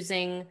of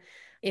using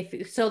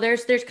if so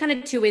there's kind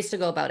of 2 ways to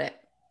go about it.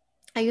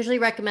 I usually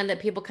recommend that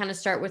people kind of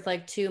start with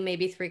like 2,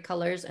 maybe 3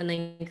 colors and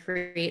then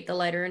create the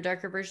lighter and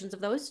darker versions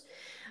of those.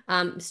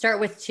 Start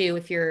with 2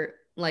 if you're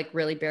like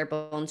really bare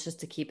bones,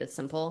 just to keep it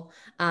simple.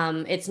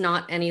 It's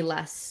not any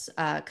less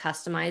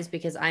customized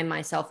because I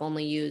myself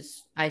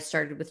I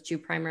started with 2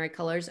 primary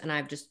colors and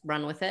I've just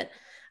run with it.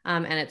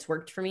 And it's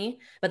worked for me.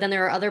 But then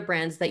there are other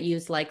brands that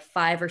use like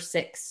 5 or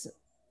 6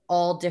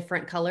 all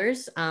different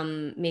colors.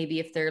 Maybe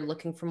if they're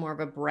looking for more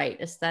of a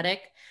bright aesthetic.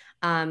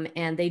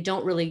 And they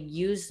don't really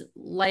use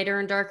lighter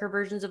and darker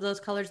versions of those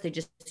colors. They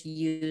just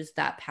use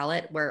that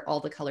palette where all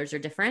the colors are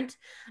different.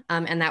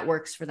 And that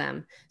works for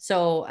them.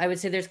 So I would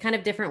say there's kind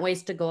of different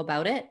ways to go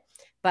about it.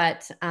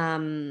 But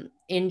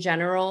in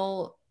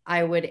general,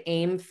 I would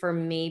aim for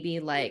maybe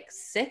like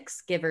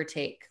 6, give or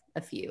take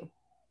a few.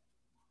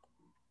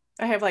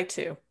 I have like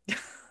 2.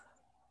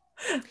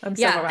 I'm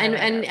Yeah, several and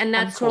behind and there. and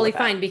I'm that's cool totally with that.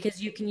 fine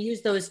because you can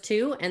use those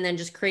 2 and then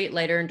just create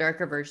lighter and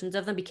darker versions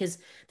of them, because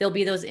there'll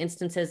be those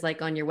instances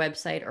like on your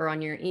website or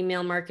on your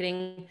email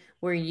marketing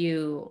where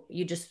you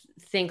just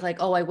think like,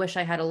 oh, I wish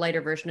I had a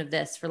lighter version of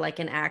this for like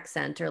an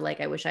accent, or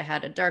like I wish I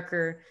had a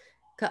darker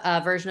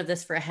version of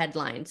this for a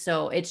headline.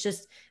 So it's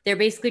just they're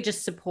basically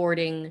just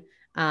supporting.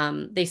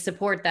 They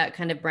support that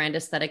kind of brand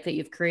aesthetic that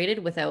you've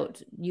created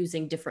without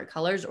using different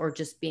colors or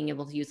just being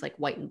able to use like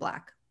white and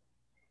black.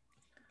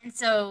 And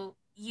so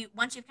you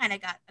once you've kind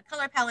of got a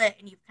color palette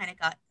and you've kind of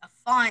got a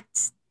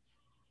font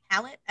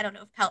palette, I don't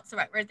know if palette's the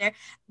right word there,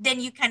 then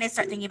you kind of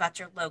start thinking about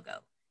your logo.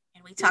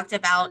 And we talked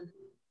about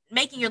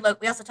making your logo.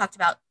 We also talked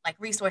about like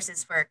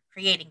resources for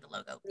creating the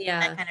logo. Can I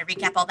Yeah. kind of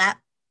recap all that?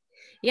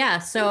 Yeah.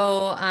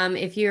 So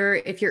if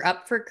you're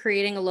up for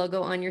creating a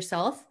logo on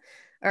yourself,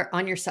 or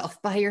on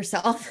yourself by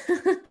yourself,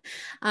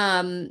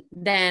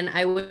 then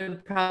I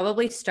would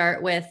probably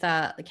start with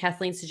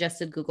Kathleen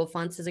suggested Google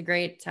Fonts is a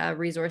great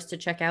resource to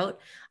check out.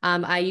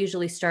 I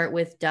usually start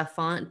with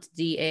Dafont,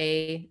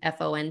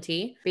 Dafont.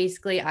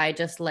 Basically, I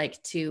just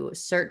like to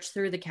search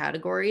through the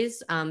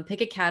categories.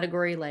 Pick a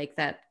category like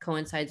that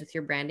coincides with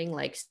your branding,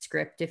 like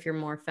script if you're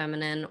more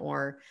feminine,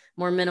 or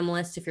more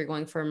minimalist if you're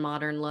going for a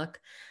modern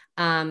look,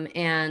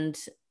 and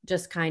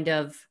just kind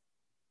of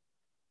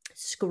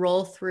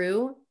scroll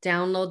through,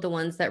 download the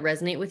ones that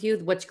resonate with you.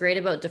 What's great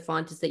about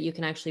Dafont is that you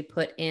can actually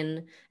put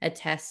in a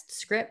test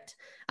script.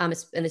 And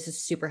this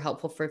is super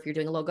helpful for if you're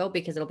doing a logo,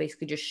 because it'll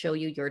basically just show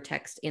you your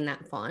text in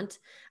that font.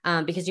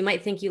 Because you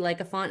might think you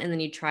like a font and then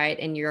you try it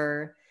in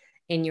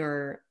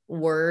your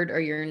word or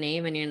your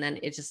name, and then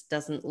it just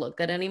doesn't look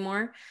good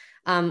anymore.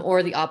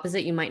 Or the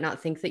opposite, you might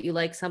not think that you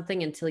like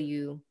something until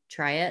you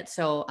try it.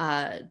 So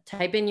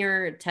type in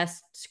your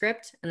test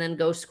script and then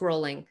go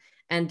scrolling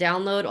and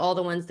download all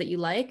the ones that you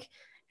like,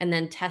 and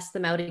then test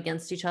them out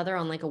against each other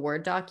on like a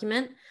Word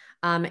document.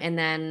 And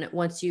then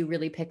once you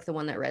really pick the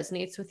one that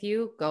resonates with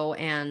you, go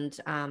and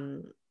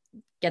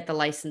get the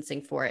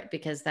licensing for it,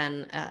 because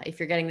then if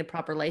you're getting the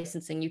proper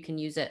licensing, you can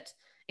use it.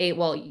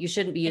 Well, you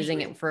shouldn't be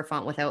using it for a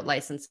font without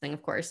licensing,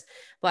 of course.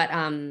 But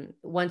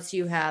once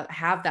you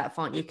have that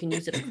font, you can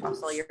use it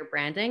across all your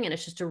branding, and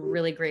it's just a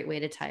really great way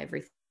to tie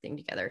everything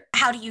together.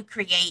 How do you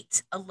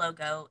create a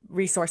logo?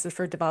 Resources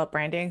for developed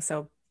branding.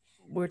 So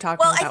we're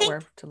talking about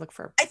where to look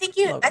for. I think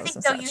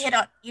though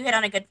you hit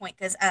on a good point,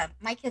 because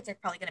my kids are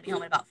probably going to be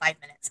home in about 5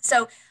 minutes.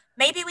 So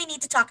maybe we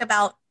need to talk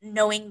about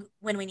knowing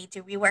when we need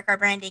to rework our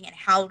branding and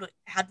how to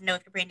know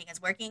if your branding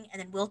is working,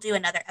 and then we'll do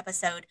another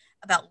episode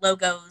about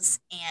logos,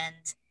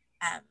 and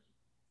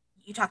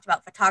you talked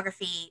about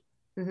photography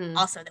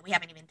also that we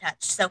haven't even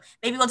touched. So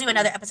maybe we'll do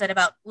another episode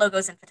about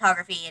logos and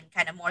photography and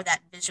kind of more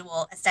that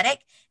visual aesthetic.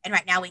 And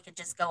right now we could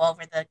just go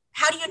over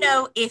how do you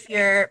know if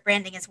your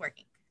branding is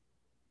working?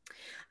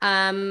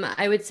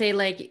 I would say,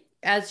 like,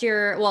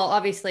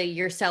 obviously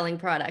you're selling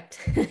product.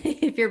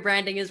 If your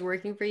branding is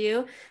working for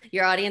you,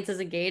 your audience is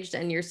engaged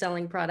and you're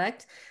selling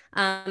product.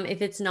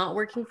 If it's not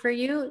working for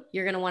you,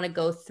 you're going to want to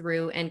go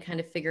through and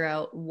kind of figure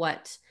out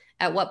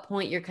at what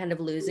point you're kind of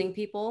losing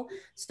people.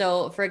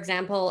 So for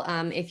example,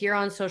 if you're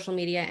on social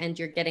media and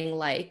you're getting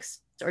likes,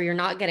 or you're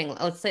not getting,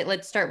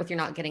 let's start with you're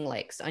not getting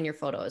likes on your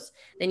photos,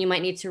 then you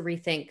might need to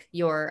rethink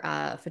your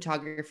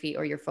photography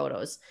or your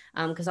photos,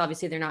 because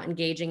obviously they're not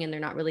engaging and they're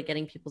not really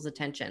getting people's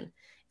attention.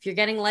 If you're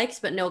getting likes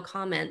but no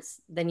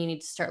comments, then you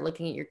need to start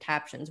looking at your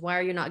captions. Why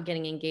are you not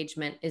getting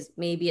engagement? Is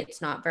maybe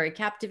it's not very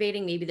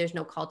captivating. Maybe there's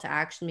no call to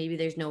action. Maybe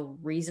there's no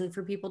reason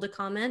for people to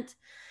comment.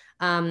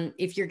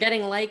 If you're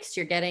getting likes,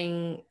 you're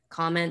getting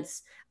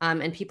comments,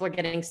 and people are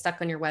getting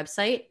stuck on your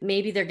website,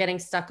 maybe they're getting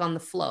stuck on the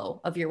flow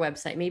of your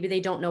website. Maybe they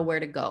don't know where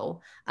to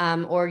go,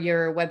 or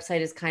your website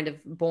is kind of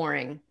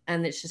boring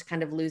and it's just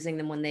kind of losing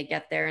them when they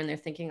get there and they're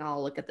thinking, oh,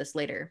 I'll look at this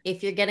later.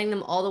 If you're getting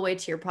them all the way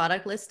to your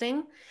product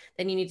listing,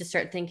 then you need to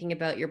start thinking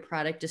about your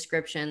product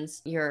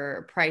descriptions,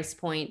 your price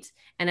point.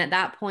 And at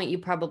that point, you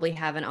probably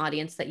have an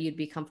audience that you'd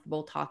be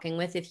comfortable talking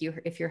with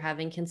if you're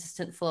having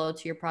consistent flow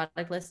to your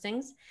product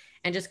listings,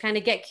 and just kind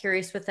of get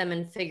curious with them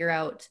and figure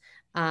out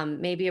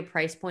maybe a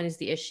price point is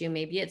the issue.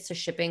 Maybe it's a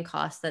shipping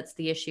cost that's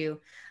the issue.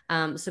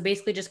 So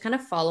basically just kind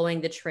of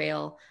following the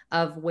trail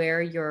of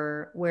where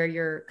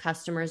your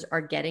customers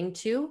are getting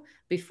to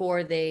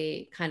before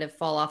they kind of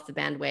fall off the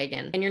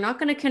bandwagon. And you're not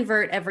going to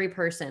convert every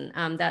person.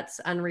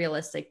 That's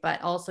unrealistic,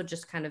 but also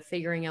just kind of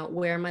figuring out,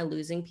 where am I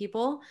losing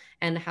people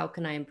and how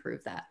can I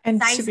improve that?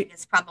 And sizing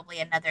is probably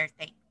another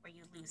thing where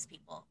you lose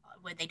people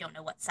when they don't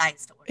know what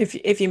size to order.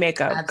 If you make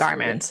a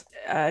garment,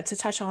 to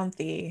touch on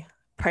the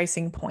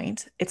pricing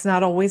point, it's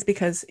not always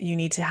because you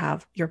need to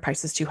have your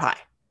prices too high.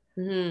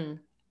 Mm-hmm.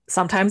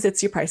 Sometimes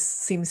it's your price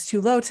seems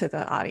too low to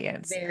the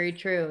audience. Very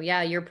true.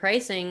 Yeah, your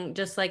pricing,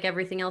 just like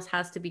everything else,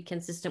 has to be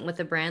consistent with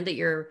the brand that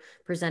you're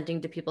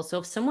presenting to people. So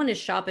if someone is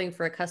shopping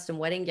for a custom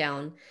wedding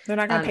gown, they're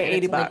not going to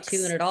pay $80, like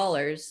 $200.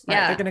 Right,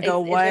 yeah, they're going to go,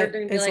 what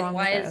is wrong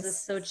with this? Why is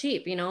this so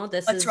cheap?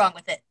 What's wrong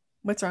with it?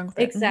 What's wrong with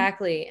it?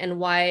 Exactly. And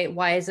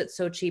why is it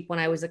so cheap when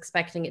I was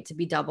expecting it to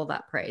be double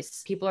that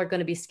price? People are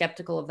going to be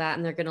skeptical of that,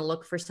 and they're going to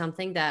look for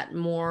something that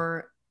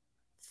more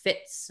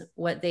fits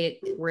what they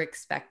were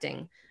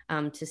expecting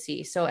to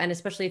see. So, and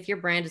especially if your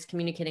brand is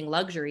communicating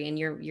luxury and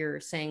you're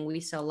saying we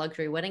sell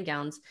luxury wedding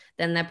gowns,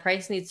 then that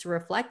price needs to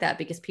reflect that,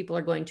 because people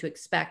are going to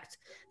expect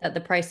that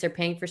the price they're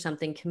paying for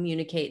something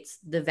communicates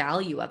the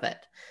value of it.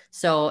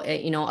 So,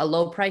 a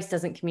low price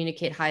doesn't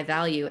communicate high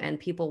value, and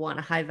people want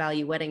a high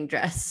value wedding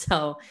dress.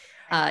 So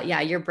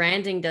your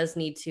branding does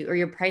need to, or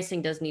your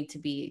pricing does need to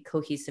be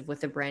cohesive with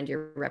the brand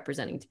you're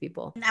representing to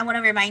people. And I want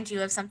to remind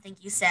you of something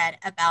you said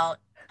about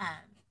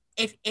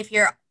if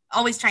you're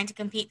always trying to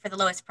compete for the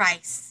lowest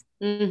price.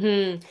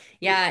 Mm-hmm.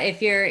 Yeah.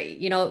 If you're,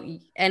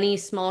 any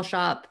small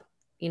shop,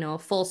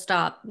 full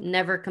stop,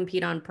 never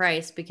compete on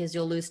price, because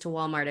you'll lose to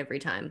Walmart every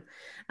time.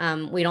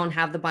 We don't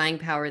have the buying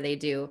power they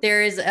do.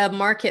 There is a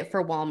market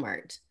for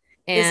Walmart.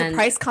 It's a And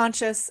price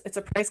conscious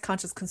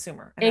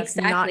consumer. And that's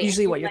not exactly.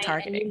 usually what you're And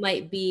targeting.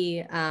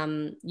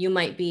 you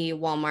might be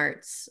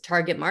Walmart's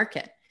target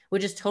market,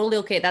 which is totally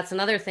okay. That's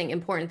another thing,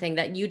 important thing,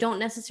 that you don't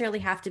necessarily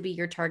have to be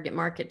your target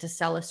market to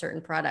sell a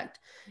certain product.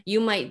 You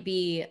might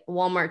be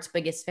Walmart's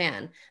biggest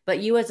fan, but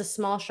you as a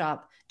small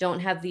shop don't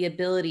have the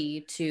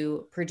ability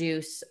to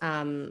produce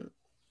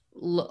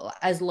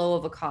as low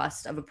of a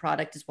cost of a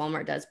product as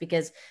Walmart does,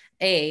 because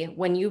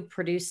when you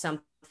produce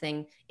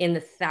something in the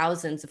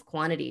thousands of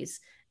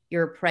quantities,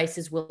 your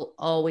prices will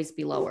always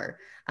be lower.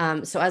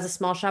 So as a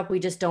small shop, we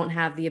just don't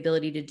have the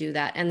ability to do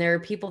that. And there are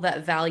people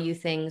that value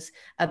things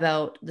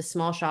about the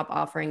small shop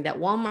offering that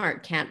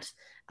Walmart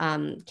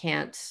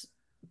can't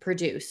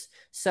produce.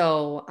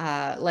 So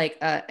like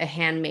a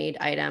handmade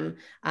item,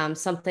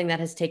 something that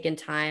has taken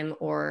time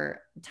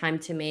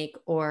to make,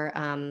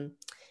 or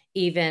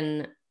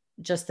even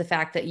just the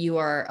fact that you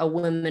are a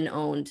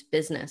women-owned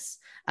business.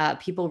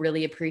 People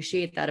really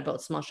appreciate that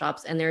about small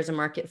shops, and there's a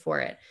market for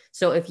it.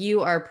 So if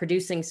you are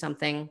producing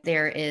something,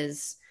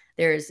 and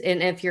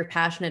if you're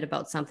passionate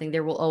about something,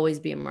 there will always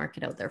be a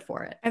market out there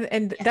for it.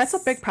 And that's a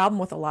big problem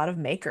with a lot of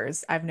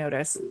makers. I've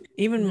noticed,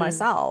 even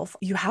myself,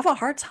 you have a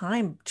hard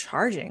time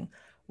charging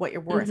what you're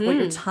worth, what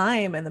your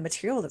time and the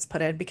material that's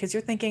put in, because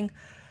you're thinking,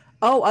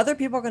 oh, other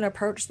people are going to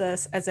approach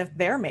this as if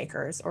they're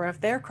makers or if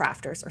they're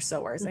crafters or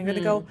sewers. And you're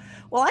going to go,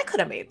 well, I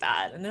could have made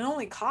that. And it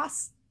only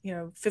costs,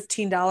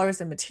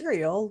 $15 in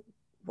material.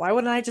 Why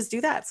wouldn't I just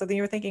do that? So then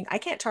you're thinking, I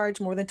can't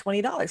charge more than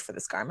 $20 for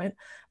this garment,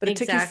 but it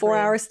took you 4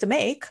 hours to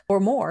make, or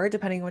more,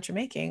 depending on what you're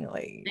making.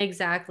 Like,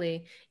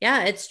 exactly.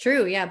 Yeah, it's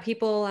true. Yeah.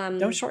 People,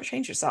 don't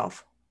shortchange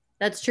yourself.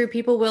 That's true.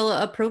 People will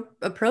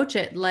approach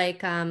it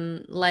like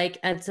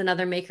it's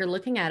another maker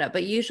looking at it.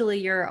 But usually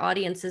your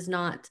audience is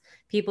not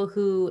people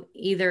who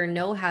either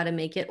know how to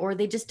make it or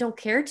they just don't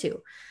care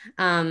to.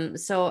 And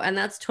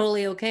that's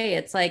totally okay.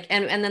 It's like,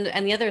 and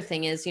the other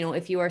thing is,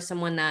 if you are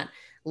someone that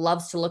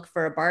loves to look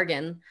for a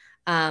bargain,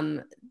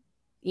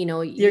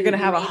 you're going to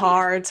have a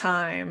hard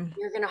time.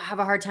 You're going to have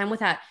a hard time with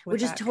that,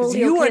 which is totally okay.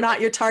 You are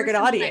not your target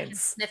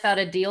audience. Sniff out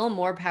a deal,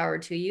 more power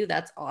to you.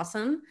 That's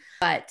awesome.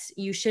 But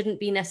you shouldn't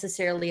be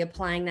necessarily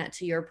applying that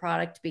to your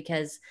product,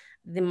 because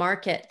the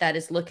market that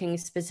is looking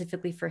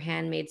specifically for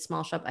handmade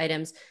small shop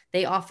items,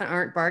 they often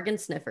aren't bargain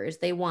sniffers.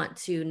 They want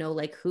to know,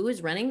 like, who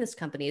is running this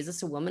company? Is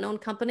this a woman-owned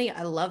company?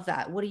 I love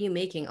that. What are you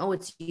making? Oh,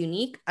 it's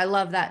unique. I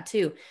love that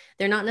too.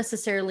 They're not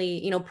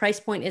necessarily, price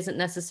point isn't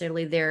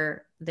necessarily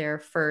their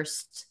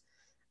first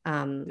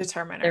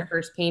determiner, their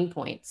first pain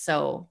point.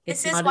 So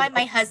this is why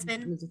my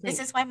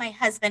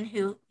husband,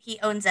 who he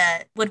owns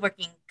a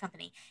woodworking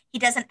company, he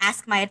doesn't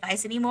ask my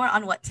advice anymore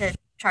on what to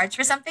charge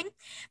for something,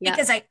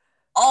 because I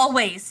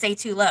always say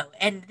too low.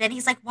 And then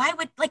he's like, why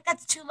would, like,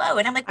 that's too low?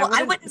 And I'm like, well,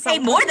 I wouldn't pay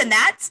more than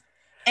that.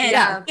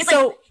 And he's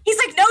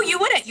like, no, you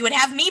wouldn't. You would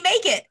have me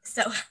make it.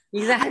 So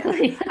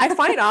exactly. I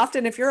find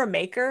often, if you're a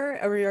maker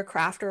or you're a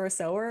crafter or a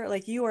sewer,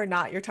 like, you are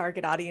not your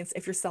target audience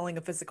if you're selling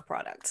a physical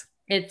product.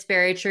 It's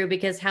very true,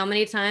 because how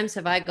many times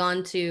have I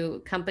gone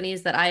to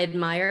companies that I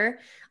admire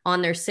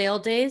on their sale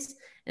days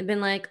and been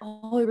like,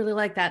 oh, I really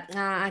like that.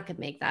 Nah, I could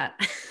make that.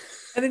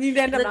 And then you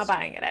end up not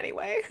buying it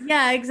anyway.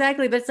 Yeah,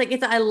 exactly. But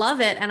I love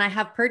it. And I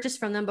have purchased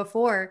from them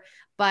before,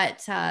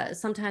 but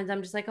sometimes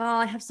I'm just like, oh,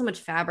 I have so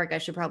much fabric I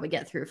should probably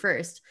get through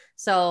first.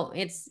 So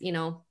it's,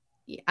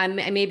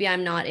 maybe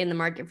I'm not in the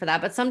market for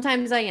that, but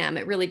sometimes I am.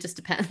 It really just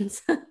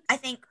depends. I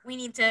think we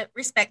need to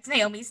respect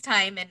Naomi's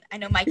time, and I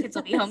know my kids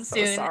will be home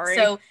soon. Sorry.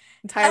 So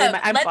entirely,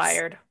 I'm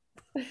fired.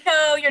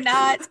 No, you're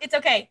not. It's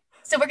okay.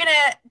 So we're gonna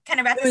kind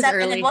of wrap this up,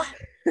 early. And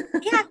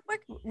then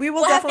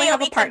we'll definitely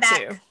have a part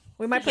 2.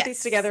 We might put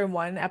these together in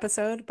one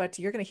episode, but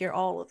you're going to hear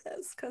all of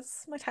this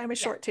because my time is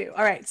short too.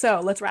 All right, so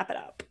let's wrap it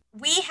up.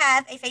 We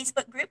have a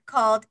Facebook group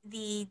called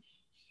the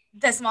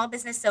Small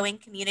Business Sewing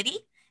Community,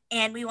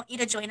 and we want you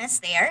to join us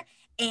there.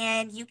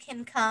 And you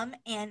can come,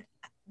 and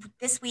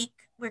this week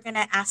we're going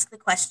to ask the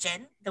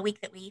question, the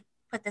week that we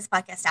put this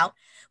podcast out,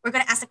 we're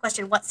going to ask the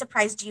question, what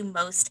surprised you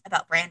most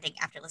about branding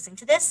after listening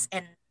to this?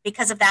 And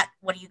because of that,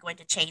 what are you going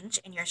to change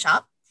in your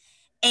shop?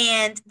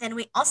 And then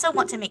we also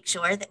want to make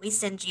sure that we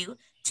send you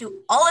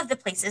to all of the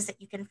places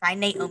that you can find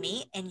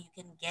Naomi, and you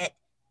can get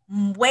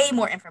way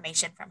more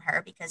information from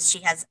her because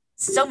she has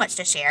so much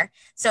to share.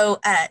 So,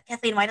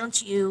 Kathleen, why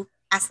don't you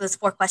ask those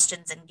 4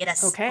 questions and get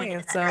us pointed in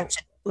that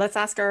direction? Let's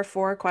ask our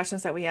 4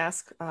 questions that we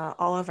ask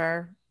all of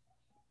our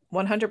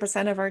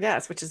 100% of our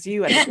guests, which is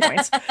you at this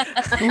point.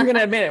 We're going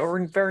to admit it.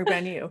 We're very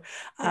brand new.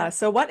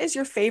 So what is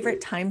your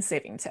favorite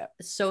time-saving tip?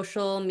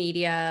 Social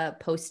media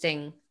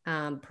posting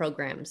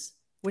programs.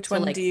 Which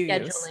one do you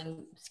use?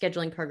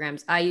 Scheduling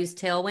programs. I use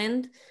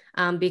Tailwind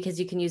because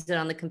you can use it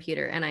on the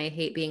computer, and I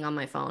hate being on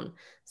my phone.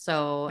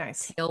 So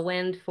nice.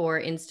 Tailwind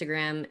for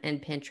Instagram and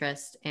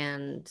Pinterest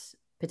and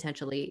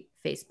potentially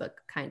Facebook,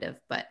 kind of,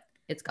 but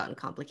it's gotten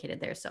complicated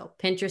there. So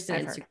Pinterest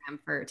and Instagram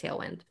for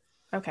Tailwind.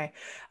 Okay.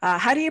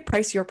 How do you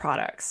price your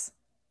products?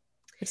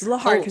 It's a little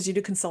hard because you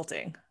do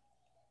consulting.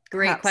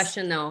 Great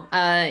question, though.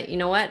 You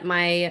know what?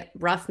 My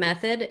rough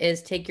method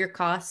is take your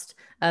cost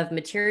of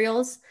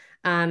materials,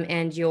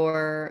 and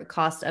your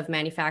cost of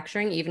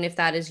manufacturing, even if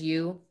that is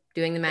you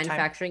doing the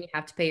manufacturing, you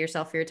have to pay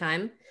yourself for your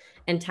time,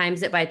 and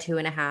times it by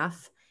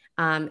 2.5.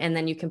 And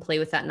then you can play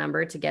with that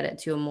number to get it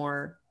to a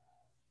more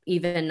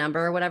even number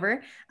or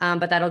whatever.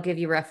 But that'll give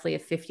you roughly a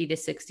 50 to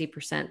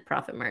 60%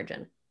 profit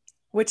margin.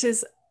 Which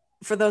is,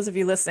 for those of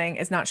you listening,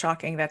 is not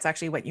shocking. That's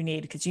actually what you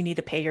need, because you need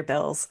to pay your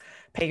bills,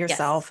 pay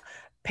yourself,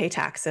 pay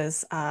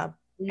taxes.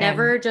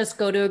 Never just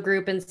go to a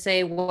group and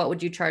say, what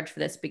would you charge for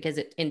this? Because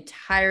it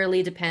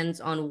entirely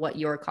depends on what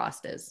your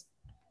cost is.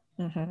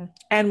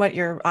 And what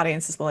your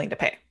audience is willing to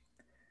pay.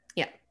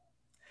 Yeah.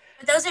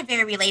 But those are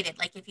very related.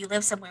 Like if you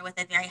live somewhere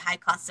with a very high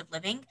cost of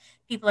living,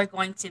 people are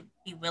going to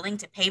be willing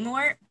to pay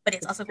more, but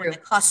it's also going to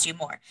cost you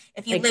more.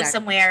 If you live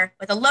somewhere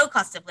with a low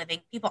cost of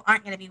living, people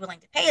aren't going to be willing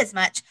to pay as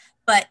much,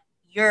 but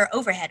your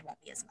overhead won't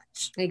be as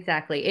much.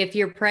 Exactly. If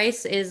your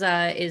price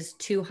is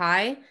too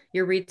high,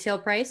 your retail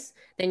price,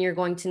 then you're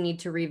going to need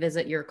to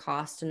revisit your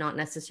cost and not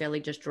necessarily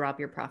just drop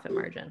your profit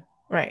margin.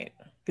 Right.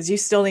 Because you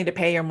still need to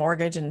pay your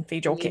mortgage and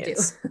feed your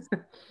kids.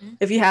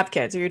 If you have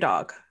kids or your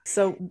dog.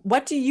 So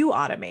what do you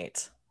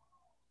automate?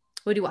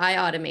 What do I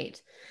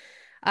automate?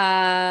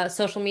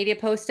 Social media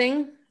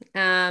posting.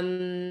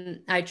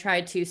 I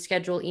try to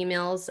schedule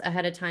emails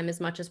ahead of time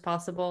as much as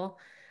possible.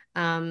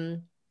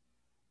 Not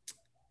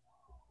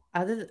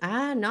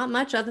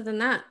much other than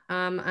that.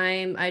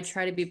 I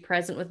try to be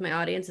present with my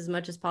audience as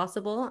much as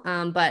possible.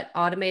 But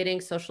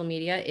automating social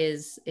media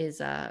is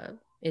a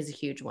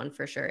huge one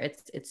for sure.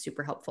 It's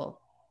super helpful.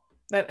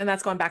 And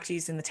that's going back to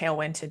using the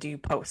Tailwind to do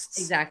posts.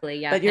 Exactly.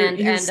 Yeah. But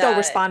you're still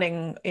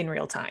responding in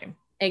real time.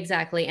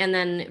 Exactly. And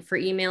then for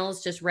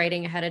emails, just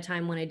writing ahead of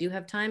time when I do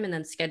have time, and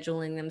then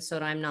scheduling them so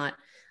that I'm not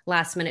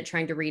last minute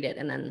trying to read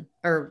it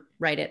or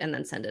write it and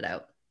then send it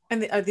out.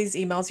 And are these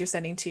emails you're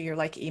sending to your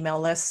email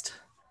list?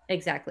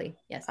 Exactly.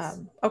 Yes.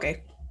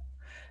 Okay.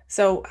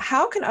 So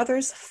how can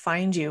others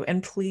find you?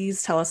 And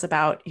please tell us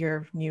about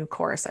your new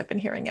course I've been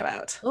hearing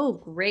about. Oh,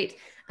 great.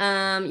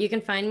 You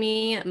can find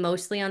me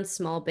mostly on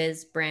Small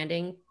Biz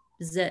Branding,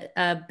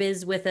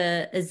 biz with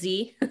a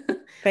Z.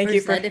 Thank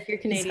you for if you're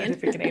Canadian.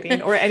 If you're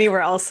Canadian or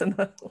anywhere else in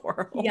the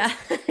world. Yeah,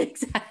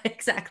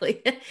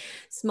 exactly.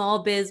 Small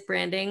Biz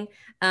Branding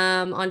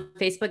on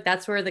Facebook.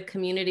 That's where the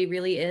community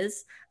really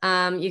is.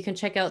 You can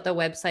check out the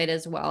website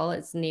as well.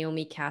 It's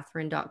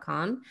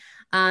naomikrathren.com.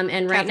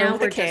 And right now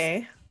we're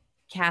just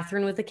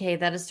Catherine with a K.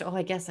 That is,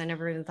 I guess I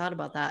never even thought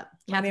about that.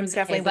 My name's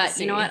Kathleen with a C. But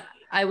you know what?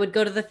 I would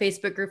go to the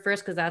Facebook group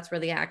first because that's where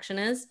the action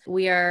is.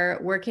 We are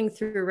working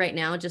through right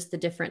now just the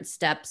different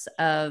steps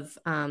of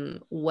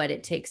what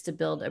it takes to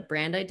build a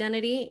brand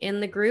identity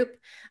in the group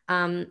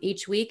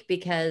each week,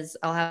 because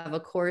I'll have a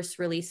course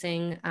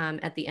releasing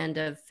at the end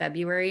of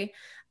February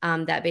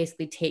that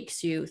basically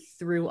takes you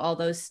through all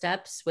those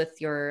steps with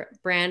your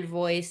brand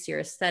voice, your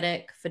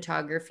aesthetic,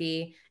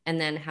 photography, and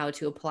then how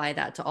to apply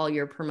that to all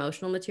your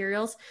promotional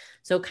materials.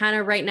 So kind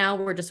of right now,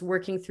 we're just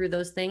working through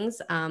those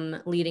things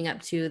leading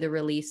up to the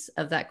release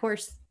of that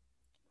course.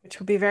 Which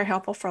will be very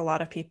helpful for a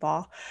lot of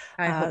people.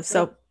 I hope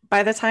so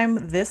by the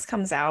time this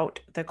comes out,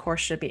 the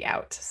course should be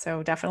out.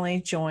 So definitely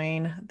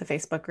join the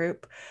Facebook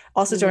group.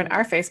 Also join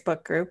our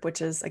Facebook group,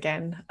 which is,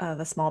 again,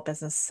 the Small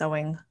Business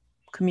Sewing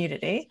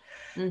community.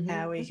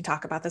 Where you can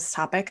talk about this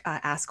topic,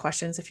 ask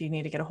questions if you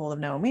need to get a hold of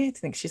Naomi. I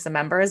think she's a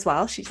member as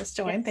well. She just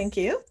joined. Yes. Thank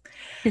you.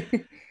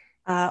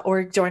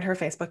 Or join her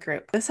Facebook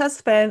group. This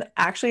has been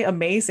actually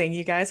amazing.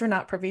 You guys are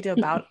not privy to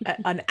about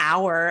an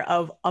hour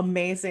of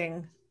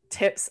amazing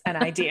tips and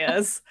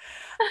ideas.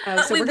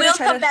 So we will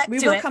come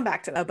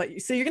back to that.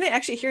 But so you're going to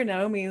actually hear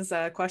Naomi's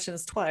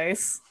questions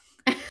twice.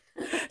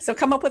 So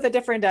come up with a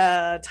different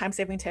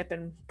time-saving tip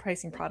and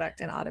pricing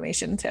product and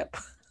automation tip,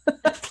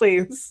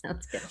 please.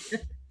 Sounds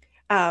good.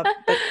 But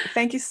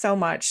thank you so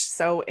much.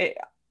 So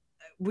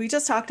we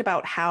just talked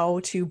about how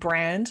to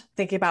brand,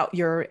 thinking about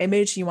your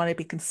image. You want to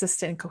be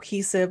consistent and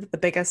cohesive. The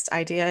biggest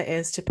idea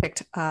is to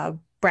pick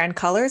brand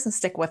colors and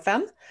stick with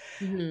them.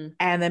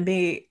 And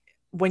then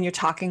when you're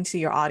talking to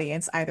your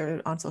audience,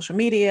 either on social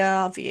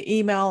media, via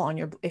email,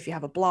 if you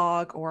have a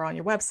blog or on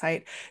your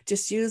website,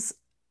 just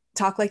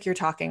talk like you're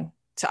talking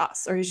to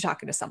us or you're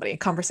talking to somebody,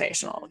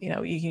 conversational. You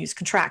can use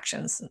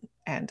contractions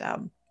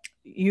and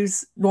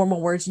use normal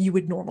words you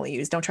would normally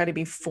use. Don't try to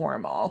be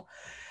formal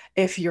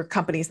if your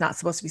company is not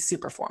supposed to be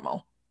super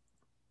formal.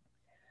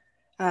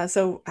 Is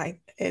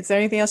there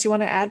anything else you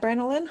want to add,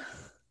 Brandolyn?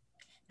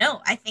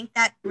 No, I think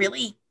that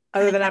really.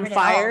 Other than I'm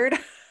fired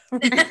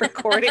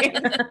recording.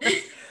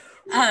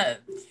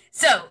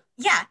 So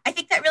yeah, I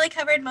think that really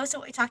covered most of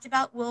what we talked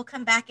about. We'll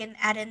come back and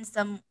add in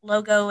some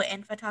logo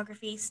and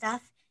photography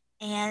stuff.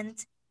 And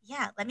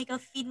yeah, let me go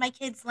feed my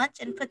kids lunch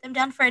and put them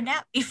down for a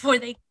nap before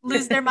they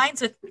lose their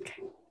minds with.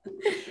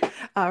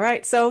 All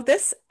right. So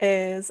this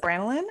is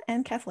Brandolyn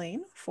and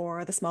Kathleen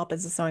for the Small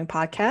Business Sewing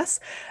Podcast.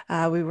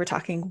 We were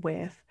talking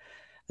with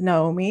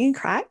Naomi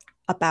Kragt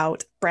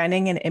about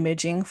branding and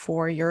imaging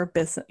for your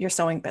business, your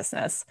sewing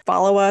business.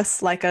 Follow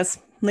us, like us,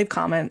 leave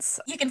comments.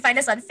 You can find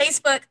us on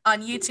Facebook,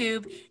 on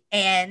YouTube,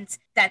 and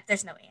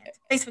there's no and.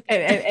 Facebook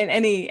and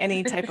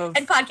any type of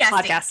and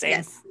podcasting.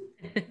 Yes.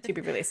 To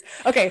be released.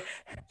 Okay.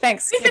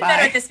 Thanks. We've Okay, been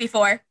better bye. at this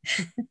before.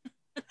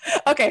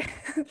 Okay.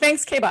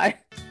 Thanks. Okay, bye.